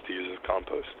enough leaves to use as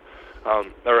compost.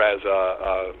 Or as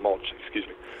mulch, excuse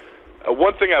me.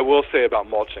 One thing I will say about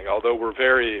mulching, although we're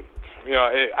very,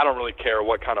 I don't really care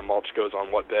what kind of mulch goes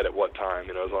on what bed at what time,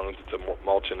 as long as it's a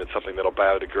mulch and it's something that'll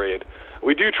biodegrade.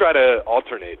 We do try to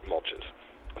alternate mulches.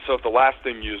 So if the last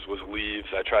thing used was leaves,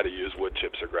 I try to use wood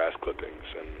chips or grass clippings,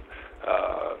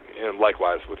 and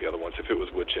likewise with the other ones. If it was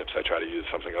wood chips, I try to use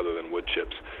something other than wood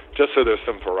chips, just so there's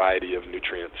some variety of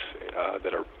nutrients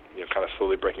that are kind of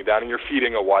slowly breaking down, and you're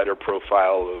feeding a wider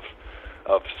profile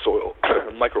of soil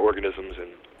microorganisms and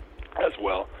as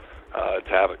well to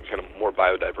have kind of more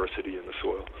biodiversity in the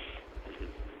soil.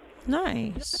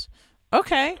 Nice.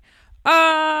 Okay.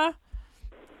 How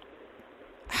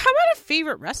about a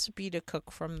favorite recipe to cook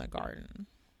from the garden?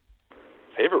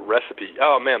 Favorite recipe?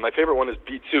 Oh, man, my favorite one is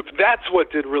beet soup. That's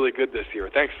what did really good this year.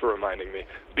 Thanks for reminding me.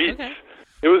 Beets. Okay.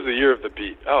 It was the year of the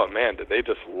beet. Oh, man, did they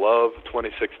just love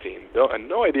 2016.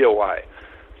 No idea why.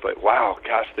 But, wow,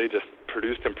 gosh, they just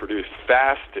produced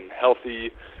fast and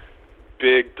healthy,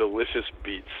 big, delicious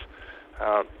beets.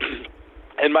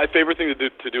 And my favorite thing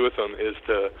to do with them is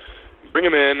to bring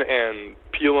them in and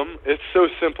peel them. It's so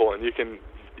simple, and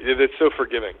it's so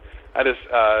forgiving.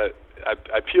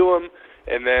 I peel them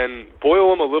and then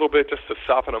boil them a little bit just to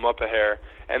soften them up a hair,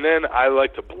 and then I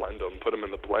like to blend them, put them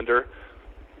in the blender.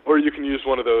 Or you can use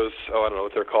one of those, I don't know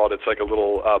what they're called. It's like a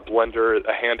little blender,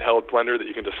 a handheld blender that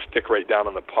you can just stick right down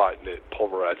on the pot, and it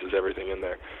pulverizes everything in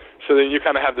there. So then you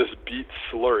kind of have this beet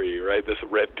slurry, right, this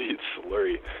red beet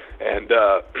slurry. And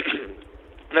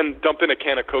then dump in a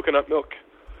can of coconut milk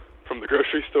from the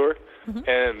grocery store.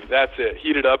 and that's it.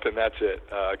 Heat it up, and that's it.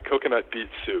 Coconut beet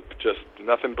soup, just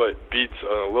nothing but beets,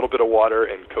 a little bit of water,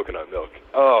 and coconut milk.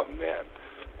 Oh man,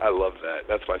 I love that.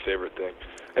 That's my favorite thing,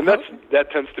 and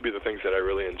that tends to be the things that I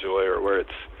really enjoy, or where it's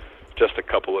just a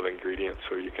couple of ingredients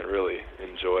where you can really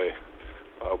enjoy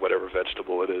whatever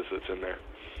vegetable it is that's in there.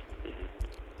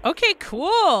 Okay,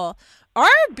 cool. Our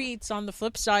beets, on the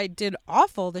flip side, did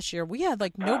awful this year. We had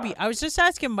no beet. I was just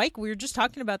asking Mike. We were just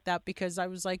talking about that because I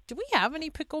was like, do we have any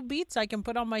pickled beets I can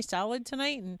put on my salad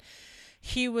tonight? And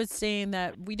he was saying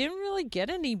that we didn't really get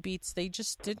any beets. They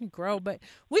just didn't grow. But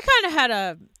we kind of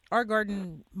had our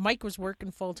garden, Mike was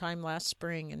working full-time last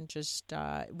spring, and just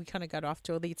we kind of got off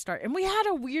to a late start. And we had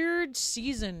a weird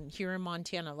season here in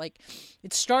Montana.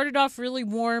 It started off really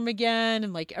warm again,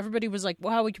 and everybody was like,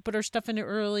 wow, we could put our stuff in it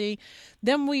early.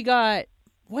 Then we got,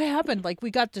 what happened?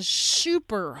 We got this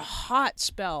super hot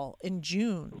spell in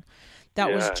June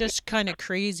that was just kind of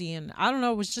crazy. And I don't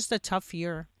know, it was just a tough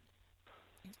year.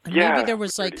 And maybe there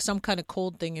was some kind of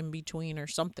cold thing in between or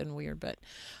something weird, but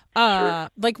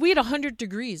we had 100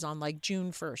 degrees on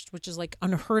June 1st, which is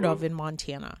unheard of in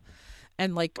Montana.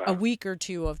 And a week or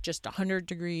two of just 100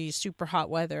 degrees, super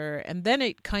hot weather. And then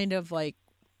it kind of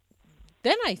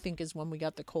then I think is when we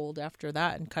got the cold after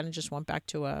that and kind of just went back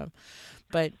to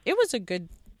but it was a good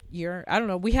year. I don't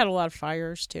know. We had a lot of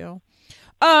fires too.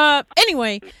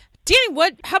 Anyway,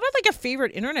 Danny, how about a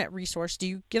favorite internet resource? Do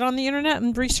you get on the internet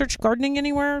and research gardening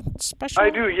anywhere special?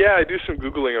 I do, yeah. I do some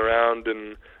Googling around,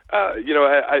 and,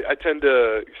 I tend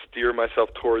to steer myself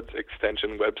towards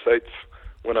extension websites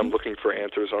when I'm looking for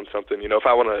answers on something.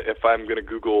 If I'm going to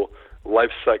Google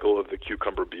life cycle of the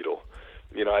cucumber beetle,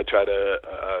 I try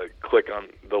to click on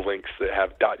the links that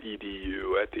have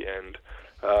 .edu at the end.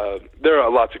 There are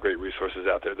lots of great resources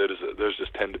out there. There's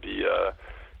just tend to be,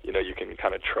 you can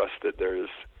kind of trust that there's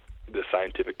the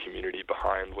scientific community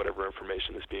behind whatever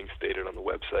information is being stated on the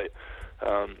website.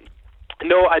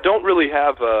 No, I don't really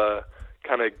have a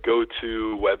kind of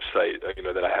go-to website,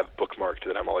 that I have bookmarked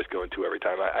that I'm always going to every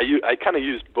time. I kind of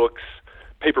use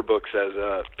paper books as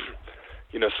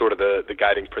sort of the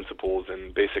guiding principles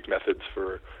and basic methods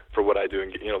for what I do,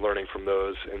 and learning from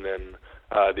those, and then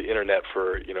the internet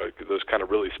for those kind of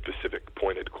really specific,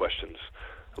 pointed questions,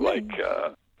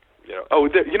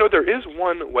 there is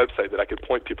one website that I could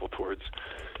point people towards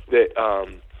that,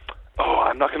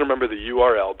 I'm not going to remember the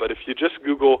URL, but if you just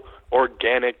Google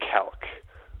organic calc,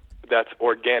 that's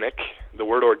organic, the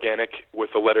word organic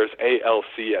with the letters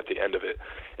ALC at the end of it,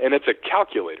 and it's a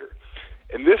calculator.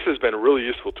 And this has been a really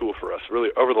useful tool for us, really,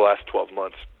 over the last 12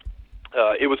 months.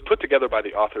 It was put together by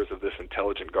the authors of this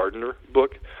Intelligent Gardener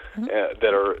book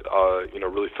that are,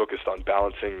 really focused on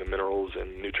balancing the minerals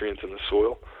and nutrients in the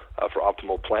soil for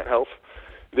optimal plant health.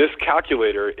 This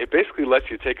calculator, it basically lets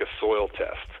you take a soil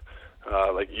test.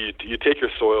 You take your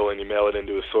soil and you mail it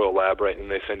into a soil lab, right, and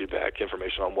they send you back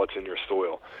information on what's in your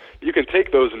soil. You can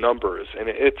take those numbers, and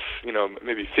it's,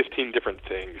 maybe 15 different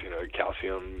things,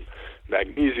 calcium,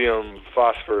 magnesium,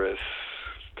 phosphorus,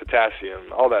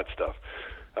 potassium, all that stuff.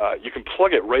 You can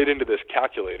plug it right into this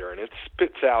calculator, and it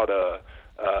spits out a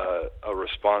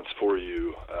response for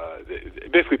you.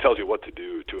 It basically tells you what to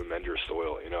do to amend your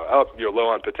soil. You're low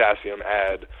on potassium,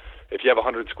 if you have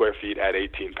 100 square feet, add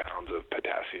 18 pounds of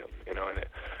potassium, and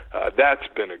that's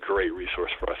been a great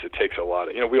resource for us. It takes a lot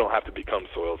of, we don't have to become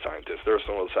soil scientists. There are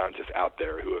soil scientists out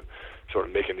there who are sort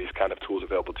of making these kind of tools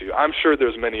available to you. I'm sure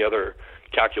there's many other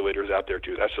calculators out there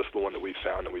too. That's just the one that we've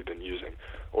found and we've been using,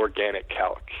 Organic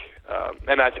Calc.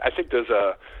 And I think there's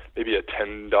maybe a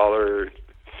 $10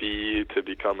 fee to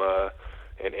become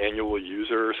an annual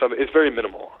user or something. It's very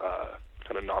minimal,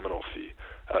 kind of nominal fee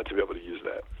to be able to use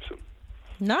that. So.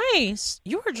 Nice.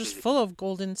 You are just full of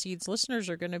golden seeds. Listeners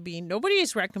are going to be, nobody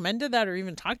has recommended that or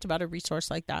even talked about a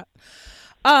resource like that.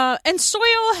 And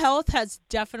soil health has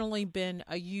definitely been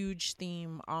a huge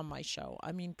theme on my show.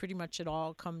 I mean, pretty much it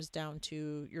all comes down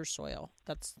to your soil.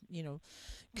 That's,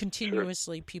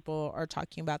 continuously people are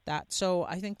talking about that. So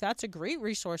I think that's a great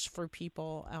resource for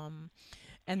people.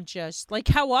 And just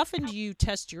how often do you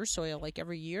test your soil?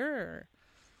 Every year? Or?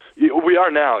 Yeah, we are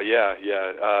now. Yeah.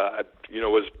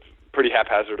 Was pretty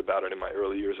haphazard about it in my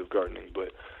early years of gardening,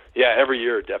 but yeah, every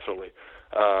year, definitely.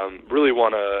 Really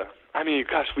want to,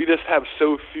 we just have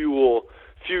so few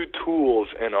tools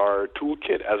in our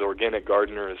toolkit as organic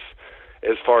gardeners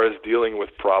as far as dealing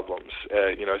with problems,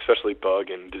 especially bug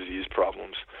and disease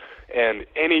problems. And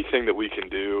anything that we can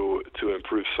do to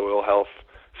improve soil health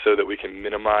so that we can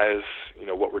minimize,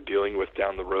 what we're dealing with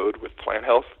down the road with plant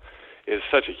health is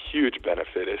such a huge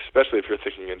benefit, especially if you're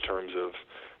thinking in terms of,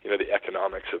 the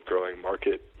economics of growing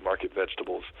market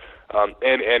vegetables.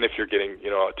 And if you're getting,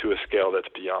 to a scale that's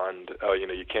beyond,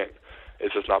 you can't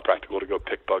it's just not practical to go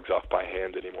pick bugs off by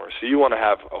hand anymore. So you want to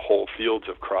have a whole fields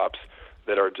of crops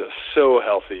that are just so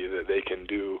healthy that they can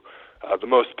do the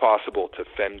most possible to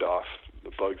fend off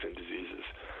the bugs and diseases.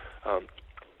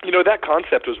 That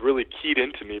concept was really keyed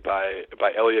into me by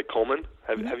Elliot Coleman.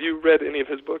 Have you read any of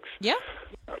his books? Yeah.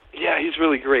 Yeah, he's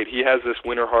really great. He has this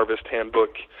Winter Harvest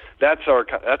Handbook. That's our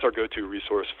go-to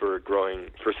resource for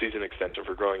season extension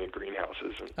for growing in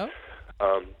greenhouses. And,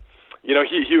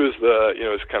 he was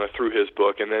it's kind of through his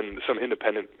book, and then some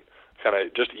independent kind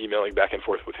of just emailing back and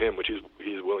forth with him, which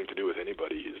he's willing to do with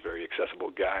anybody. He's a very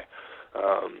accessible guy.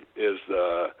 Is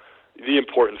the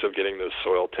importance of getting those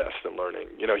soil tests and learning.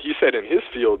 He said in his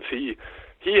fields he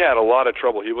had a lot of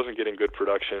trouble. He wasn't getting good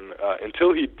production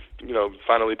until he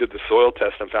finally did the soil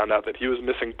test and found out that he was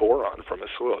missing boron from his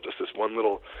soil, just this one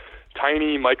little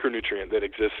tiny micronutrient that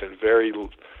exists in very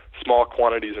small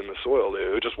quantities in the soil.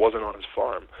 It just wasn't on his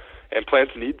farm. And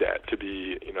plants need that to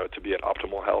be at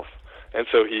optimal health. And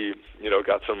so he,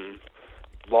 got some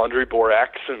laundry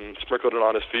borax and sprinkled it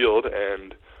on his field,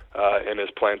 and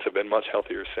his plants have been much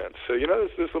healthier since. So,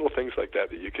 there's little things like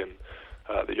that you can,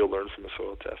 that you'll learn from a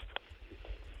soil test.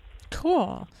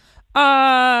 Cool.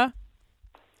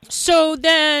 So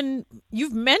then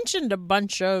you've mentioned a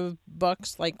bunch of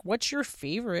books. Like, what's your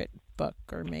favorite book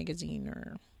or magazine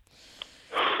or?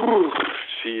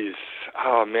 Jeez.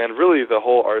 Oh man, really the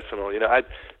whole arsenal.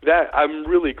 I'm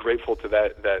really grateful to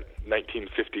that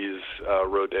 1950s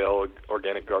Rodale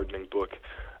organic gardening book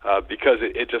because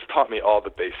it just taught me all the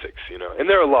basics. And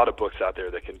there are a lot of books out there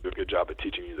that can do a good job at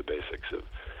teaching you the basics of,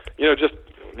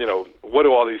 what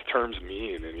do all these terms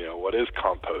mean, and what is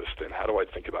compost, and how do I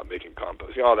think about making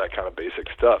compost? All that kind of basic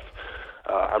stuff.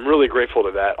 I'm really grateful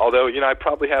to that. Although I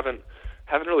probably haven't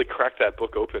really cracked that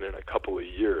book open in a couple of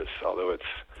years. Although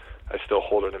I still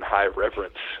hold it in high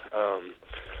reverence.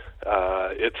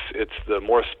 It's the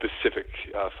more specific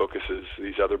focuses.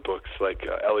 These other books, like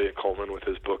Elliot Coleman with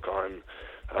his book on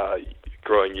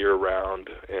growing year-round,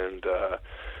 and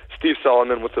Steve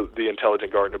Solomon with the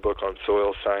Intelligent Gardener book on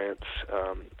soil science.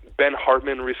 Ben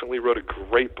Hartman recently wrote a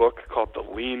great book called The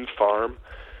Lean Farm,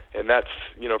 and that's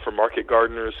for market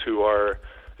gardeners who are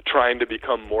trying to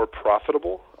become more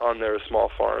profitable on their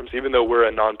small farms. Even though we're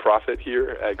a nonprofit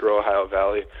here at Grow Ohio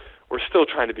Valley, we're still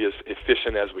trying to be as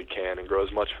efficient as we can and grow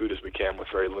as much food as we can with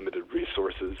very limited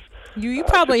resources. You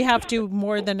probably have to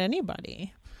more than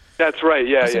anybody. That's right.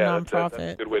 Yeah, as a yeah. nonprofit.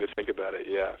 That's a good way to think about it.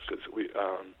 Yeah, because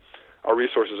our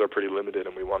resources are pretty limited,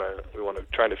 and we want to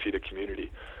try to feed a community.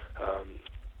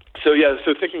 So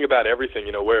thinking about everything,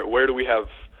 where do we have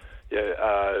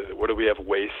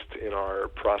waste in our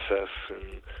process,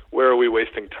 and where are we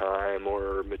wasting time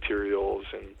or materials,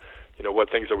 and what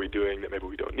things are we doing that maybe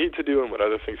we don't need to do, and what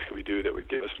other things can we do that would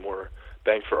give us more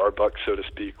bang for our buck, so to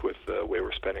speak, with the way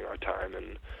we're spending our time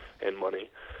and money.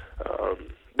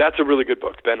 That's a really good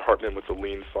book, Ben Hartman with The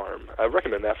Lean Farm. I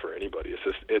recommend that for anybody.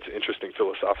 It's interesting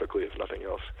philosophically, if nothing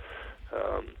else.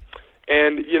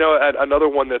 And another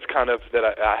one that's kind of that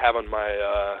I have on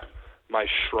my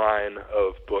shrine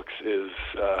of books is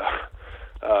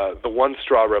The One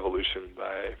Straw Revolution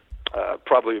by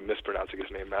probably mispronouncing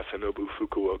his name, Masanobu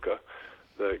Fukuoka,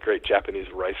 the great Japanese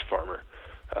rice farmer.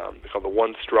 It's called The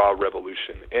One Straw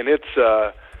Revolution, and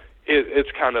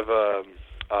it's kind of a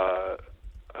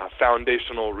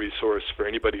foundational resource for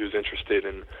anybody who's interested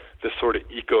in this sort of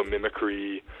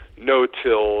eco-mimicry,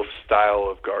 no-till style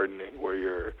of gardening, where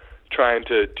you're trying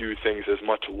to do things as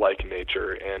much like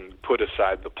nature and put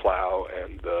aside the plow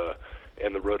and the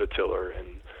rototiller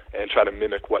and try to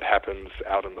mimic what happens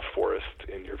out in the forest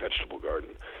in your vegetable garden.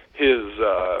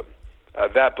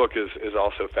 That book is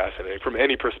also fascinating from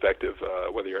any perspective,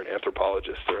 whether you're an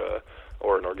anthropologist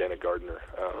or an organic gardener.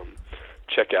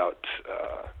 Check out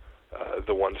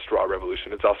The One Straw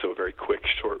Revolution. It's also a very quick,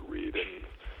 short read, and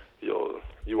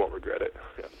you won't regret it.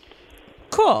 Yeah.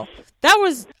 Cool. That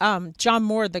was John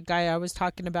Moore, the guy I was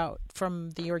talking about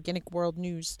from the Organic World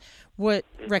News,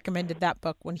 recommended that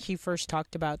book when he first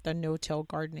talked about the no-till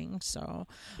gardening. So,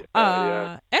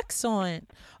 Excellent.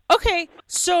 Okay,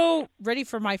 so ready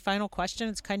for my final question?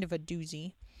 It's kind of a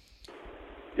doozy.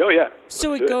 Oh, yeah.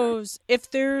 So it goes, if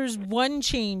there's one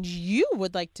change you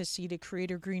would like to see to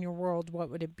create a greener world, what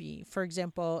would it be? For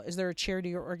example, is there a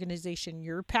charity or organization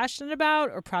you're passionate about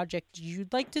or project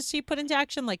you'd like to see put into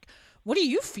action? Like, what do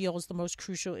you feel is the most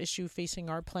crucial issue facing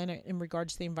our planet in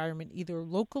regards to the environment, either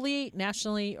locally,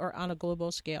 nationally, or on a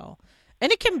global scale?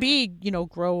 And it can be,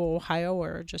 Grow Ohio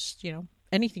or just,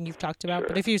 anything you've talked about. Sure.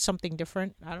 But if you have something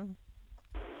different, I don't know.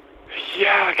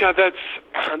 Yeah, God,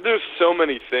 there's so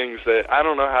many things that I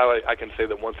don't know how I can say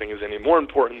that one thing is any more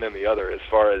important than the other as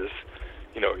far as,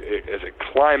 is it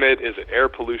climate? Is it air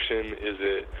pollution? Is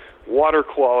it water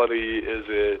quality? Is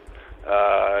it,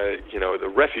 the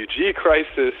refugee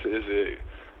crisis? Is it,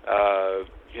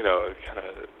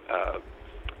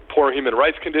 poor human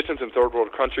rights conditions in third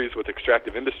world countries with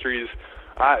extractive industries?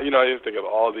 I even think of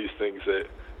all these things that,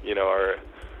 are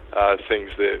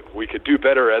things that we could do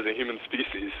better as a human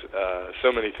species.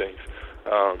 So many things.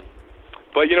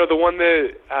 But the one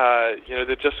that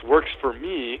that just works for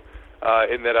me,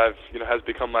 and that has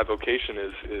become my vocation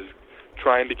is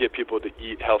trying to get people to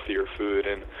eat healthier food,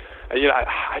 and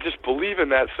I just believe in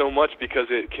that so much because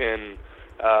it can,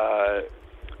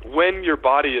 when your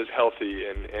body is healthy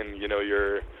and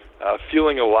you're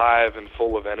feeling alive and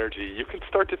full of energy, you can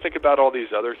start to think about all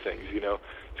these other things.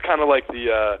 It's kind of like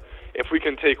if we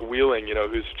can take Wheeling,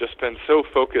 who's just been so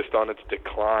focused on its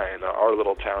decline, our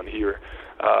little town here,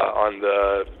 on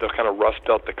the kind of Rust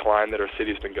Belt decline that our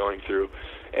city's been going through,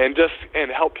 and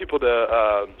help people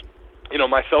to,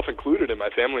 myself included and my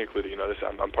family included,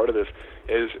 I'm part of this,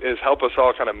 is help us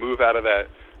all kind of move out of that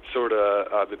sort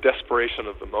of the desperation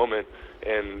of the moment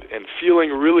and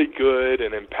feeling really good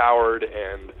and empowered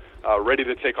and ready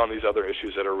to take on these other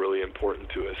issues that are really important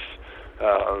to us.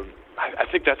 I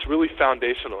think that's really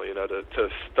foundational, to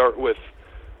start with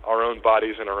our own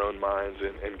bodies and our own minds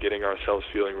and getting ourselves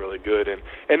feeling really good, and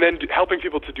then helping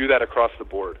people to do that across the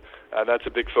board. That's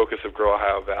a big focus of Grow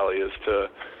Ohio Valley, is to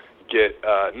get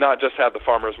not just have the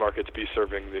farmers markets be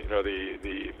serving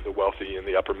the wealthy and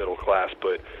the upper middle class,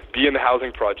 but be in the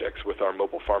housing projects with our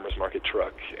mobile farmers market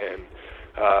truck, and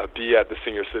be at the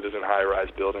senior citizen high-rise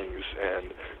buildings,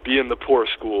 and be in the poor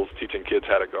schools teaching kids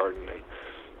how to garden, and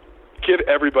give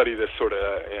everybody this sort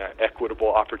of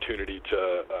equitable opportunity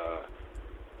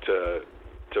to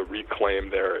reclaim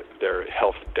their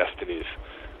health destinies.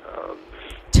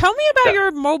 Tell me about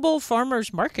your mobile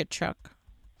farmers market truck.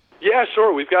 Yeah,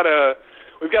 sure. We've got an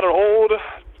old.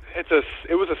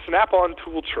 It was a Snap-on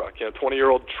tool truck,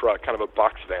 20-year-old truck, kind of a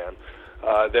box van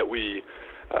that we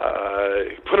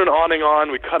put an awning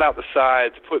on. We cut out the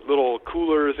sides, put little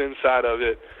coolers inside of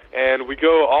it, and we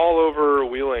go all over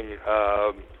Wheeling.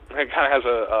 It kind of has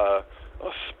a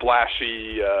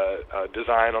splashy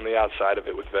design on the outside of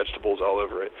it with vegetables all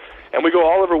over it. And we go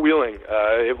all over Wheeling.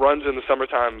 It runs in the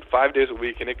summertime 5 days a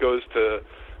week, and it goes to,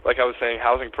 like I was saying,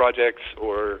 housing projects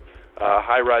or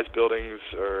high-rise buildings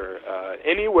or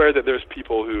anywhere that there's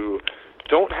people who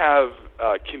don't have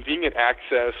convenient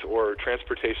access or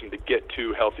transportation to get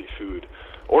to healthy food,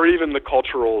 or even the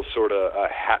cultural sort of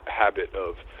habit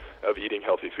of eating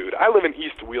healthy food. I live in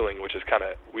East Wheeling, which is kind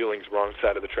of Wheeling's wrong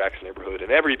side of the tracks neighborhood,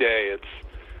 and every day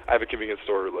I have a convenience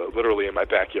store literally in my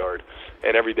backyard,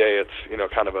 and every day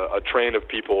it's kind of a train of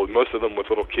people, most of them with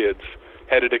little kids,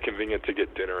 headed to convenience to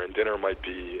get dinner, and dinner might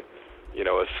be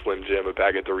a Slim Jim, a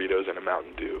bag of Doritos, and a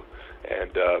Mountain Dew,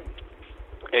 and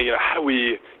how do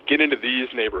we get into these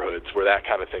neighborhoods where that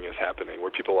kind of thing is happening,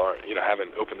 where people aren't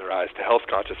haven't opened their eyes to health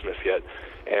consciousness yet,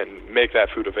 and make that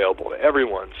food available to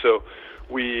everyone. So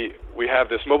we have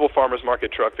this mobile farmers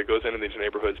market truck that goes into these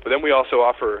neighborhoods, but then we also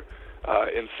offer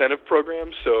incentive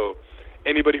programs. So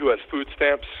anybody who has food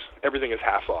stamps, everything is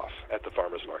half off at the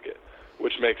farmers market,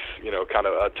 which makes kind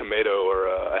of a tomato or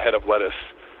a head of lettuce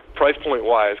price point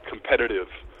wise competitive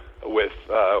with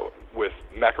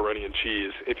macaroni and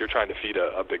cheese if you're trying to feed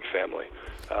a big family.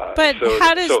 But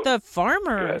how does the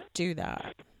farmer do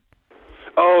that?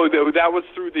 Oh, that was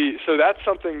through so that's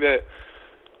something that,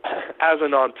 as a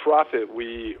nonprofit,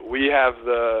 we have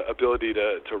the ability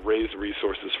to raise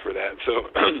resources for that. So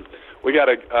we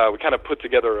kind of put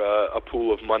together a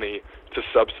pool of money to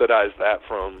subsidize that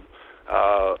from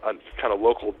kind of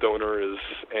local donors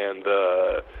and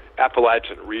the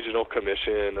Appalachian Regional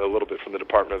Commission, a little bit from the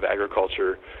Department of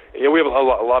Agriculture. We have a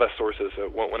lot of sources.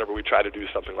 Whenever we try to do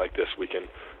something like this, we can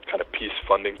kind of piece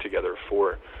funding together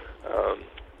for.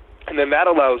 And then that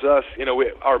allows us,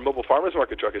 our mobile farmers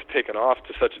market truck has taken off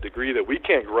to such a degree that we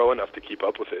can't grow enough to keep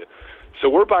up with it. So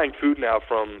we're buying food now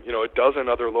from, a dozen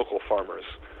other local farmers,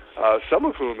 some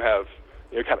of whom have,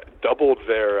 kind of doubled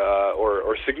their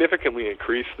or significantly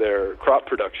increased their crop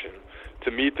production to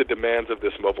meet the demands of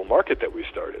this mobile market that we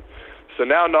started. So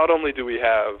now not only do we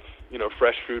have,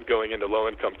 fresh food going into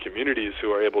low-income communities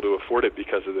who are able to afford it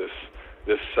because of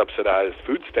this subsidized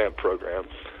food stamp program,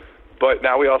 but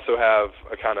now we also have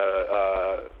a kind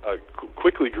of a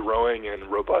quickly growing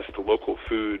and robust local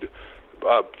food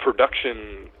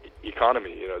production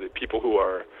economy. The people who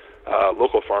are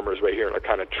local farmers right here in a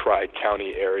kind of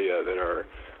tri-county area that are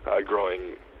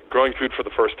growing food for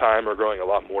the first time or growing a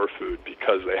lot more food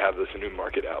because they have this new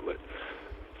market outlet.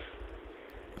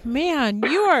 Man,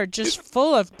 you are just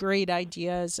full of great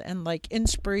ideas and like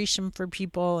inspiration for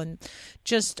people and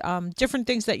just different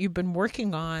things that you've been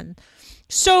working on.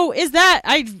 So is that,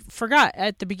 I forgot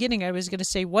at the beginning, I was going to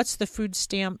say, what's the Food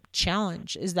Stamp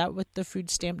Challenge? Is that what the Food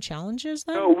Stamp Challenge is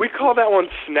then? No, we call that one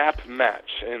SNAP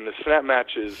Match. And the SNAP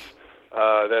Match is,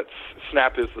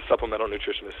 SNAP is the Supplemental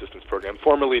Nutrition Assistance Program,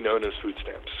 formerly known as food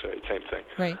stamps, same thing.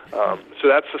 Right. So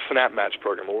that's the SNAP Match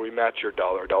program, where we match your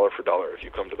dollar for dollar if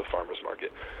you come to the farmer's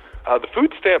market. The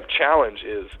Food Stamp Challenge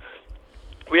is,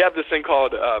 we have this thing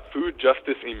called Food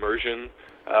Justice Immersion,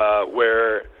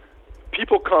 where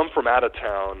people come from out of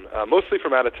town, mostly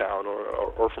from out of town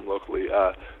or from locally,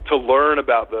 to learn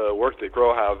about the work that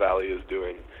Grow Ohio Valley is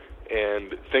doing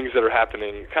and things that are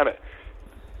happening.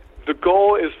 The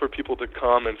goal is for people to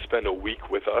come and spend a week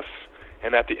with us,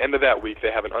 and at the end of that week, they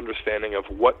have an understanding of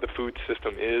what the food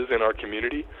system is in our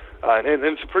community. And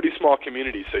it's a pretty small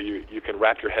community, so you can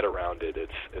wrap your head around it.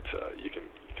 You can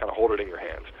kind of hold it in your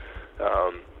hands.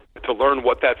 To learn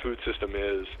what that food system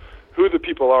is, who the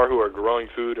people are who are growing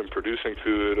food and producing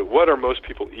food, what are most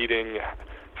people eating,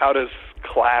 how does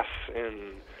class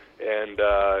and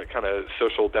kind of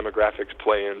social demographics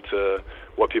play into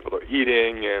what people are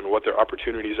eating and what their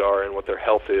opportunities are and what their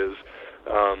health is,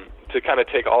 to kind of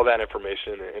take all that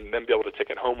information and then be able to take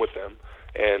it home with them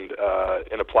and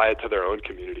apply it to their own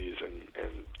communities and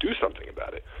do something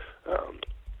about it.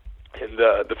 And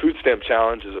the Food Stamp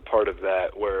Challenge is a part of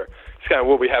that, where it's kind of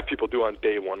what we have people do on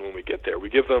day one when we get there. We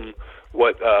give them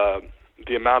what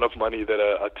the amount of money that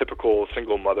a typical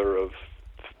single mother of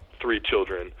 3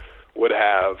 children would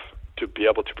have to be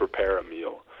able to prepare a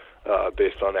meal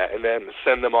based on that, and then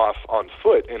send them off on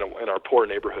foot in our poor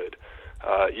neighborhood,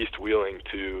 East Wheeling,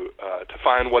 to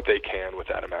find what they can with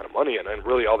that amount of money. And then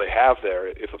really all they have there,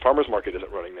 if the farmer's market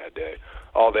isn't running that day,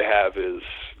 all they have is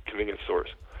convenience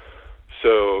stores.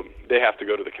 So they have to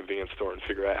go to the convenience store and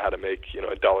figure out how to make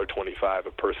 $1.25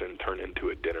 a person turn into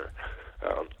a dinner,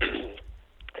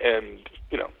 and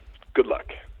good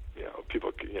luck.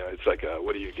 People, it's like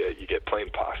what do you get? You get plain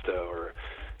pasta, or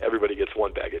everybody gets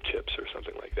 1 bag of chips or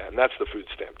something like that. And that's the Food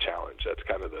Stamp Challenge. That's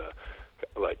kind of the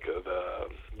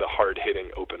hard hitting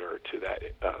opener to that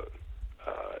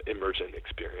immersion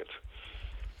experience.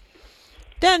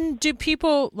 Then do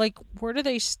people, where do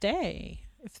they stay?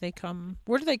 If they come,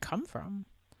 where do they come from?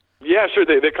 Yeah, sure.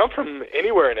 They come from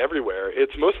anywhere and everywhere.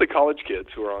 It's mostly college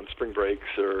kids who are on spring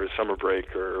breaks or summer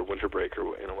break or winter break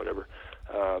or whatever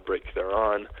break they're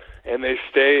on, and they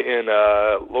stay in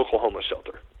a local homeless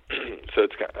shelter. So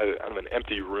it's kind of an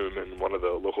empty room in one of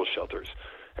the local shelters,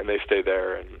 and they stay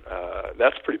there, and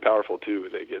that's pretty powerful too.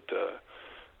 They get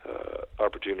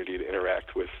opportunity to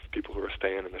interact with people who are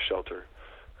staying in the shelter,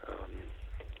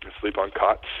 sleep on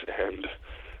cots, and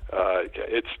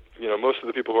it's most of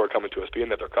the people who are coming to us, being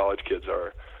that they're college kids,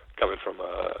 are coming from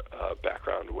a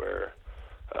background where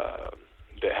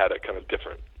they had a kind of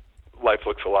different life.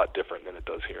 Looks a lot different than it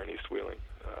does here in East Wheeling.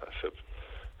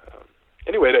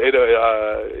 Anyway, it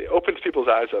opens people's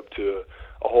eyes up to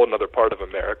a whole another part of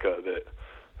America that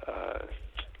a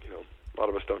lot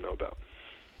of us don't know about.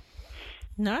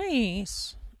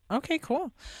 Nice. Okay,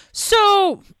 cool.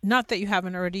 So, not that you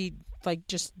haven't already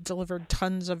just delivered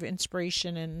tons of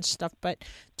inspiration and stuff, but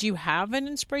do you have an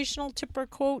inspirational tip or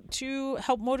quote to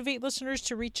help motivate listeners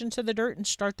to reach into the dirt and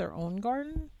start their own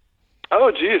garden?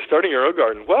 Oh, geez, starting your own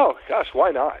garden. Well, gosh,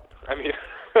 why not? I mean,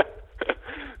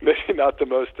 maybe not the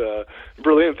most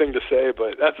brilliant thing to say,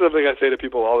 but that's something I say to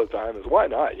people all the time is, why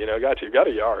not? You've got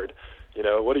a yard.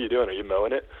 What are you doing? Are you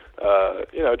mowing it?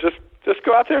 Just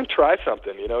go out there and try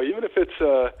something, even if it's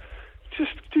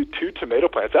just do 2 tomato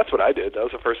plants. That's what I did. That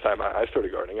was the first time I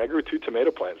started gardening. I grew 2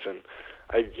 tomato plants, and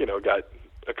I, got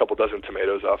a couple dozen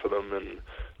tomatoes off of them, and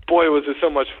boy, was it so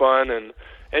much fun. And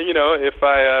if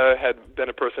I had been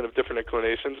a person of different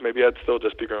inclinations, maybe I'd still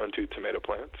just be growing 2 tomato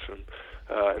plants, and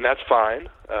that's fine.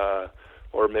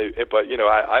 Or maybe, but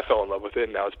I fell in love with it,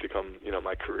 and now it's become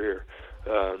my career.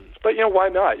 But why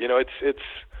not?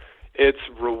 It's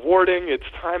rewarding. It's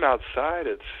time outside.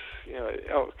 It's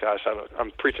oh gosh,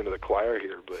 I'm preaching to the choir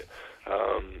here, but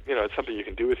it's something you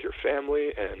can do with your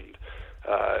family, and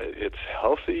it's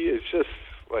healthy. It's just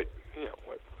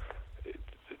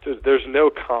there's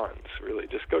no cons really.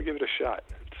 Just go give it a shot.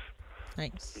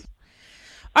 Thanks.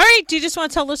 All right. Do you just want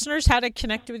to tell listeners how to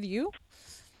connect with you?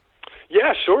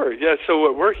 Yeah, sure. Yeah.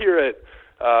 So we're here at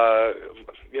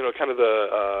kind of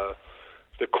the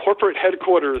corporate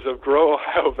headquarters of Grow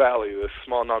Ohio Valley, this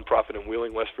small nonprofit in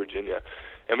Wheeling, West Virginia.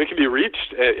 And we can be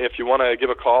reached if you want to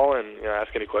give a call and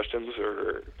ask any questions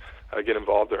or get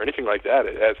involved or anything like that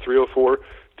at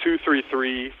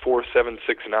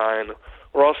 304-233-4769,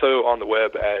 We're also on the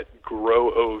web at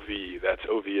GrowOV. That's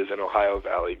OV as in Ohio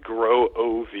Valley,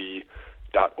 growov.org.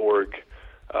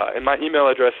 And my email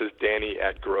address is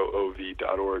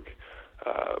danny@growov.org.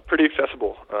 Pretty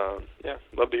accessible.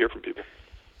 Love to hear from people.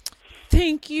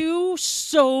 Thank you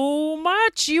so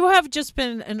much. You have just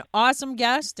been an awesome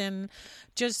guest and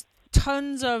just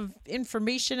tons of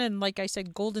information. And like I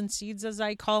said, golden seeds, as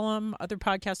I call them. Other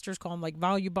podcasters call them like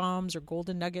value bombs or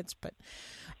golden nuggets. But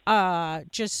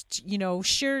just,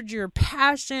 shared your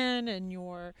passion and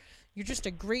you're just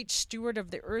a great steward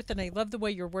of the earth. And I love the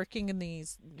way you're working in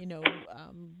these,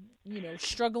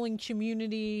 struggling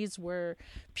communities where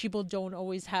people don't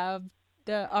always have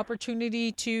the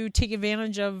opportunity to take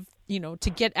advantage of,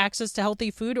 to get access to healthy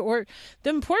food. Or the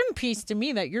important piece to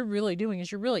me that you're really doing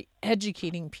is you're really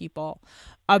educating people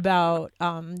about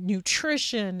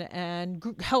nutrition and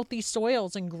healthy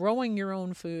soils and growing your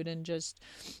own food. And just,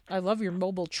 I love your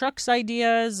mobile trucks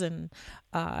ideas, and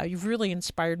you've really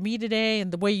inspired me today,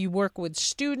 and the way you work with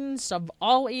students of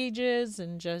all ages.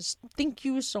 And just thank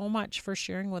you so much for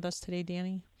sharing with us today,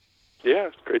 Danny. Yeah,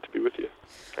 it's great to be with you.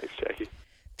 Thanks, Jackie.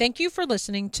 Thank you for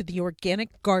listening to the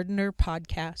Organic Gardener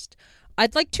podcast.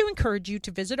 I'd like to encourage you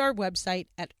to visit our website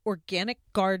at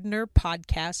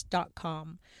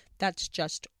organicgardenerpodcast.com. That's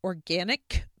just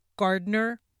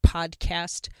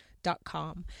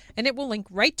organicgardenerpodcast.com. And it will link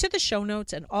right to the show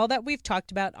notes and all that we've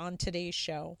talked about on today's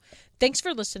show. Thanks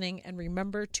for listening, and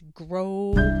remember to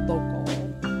grow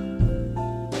local.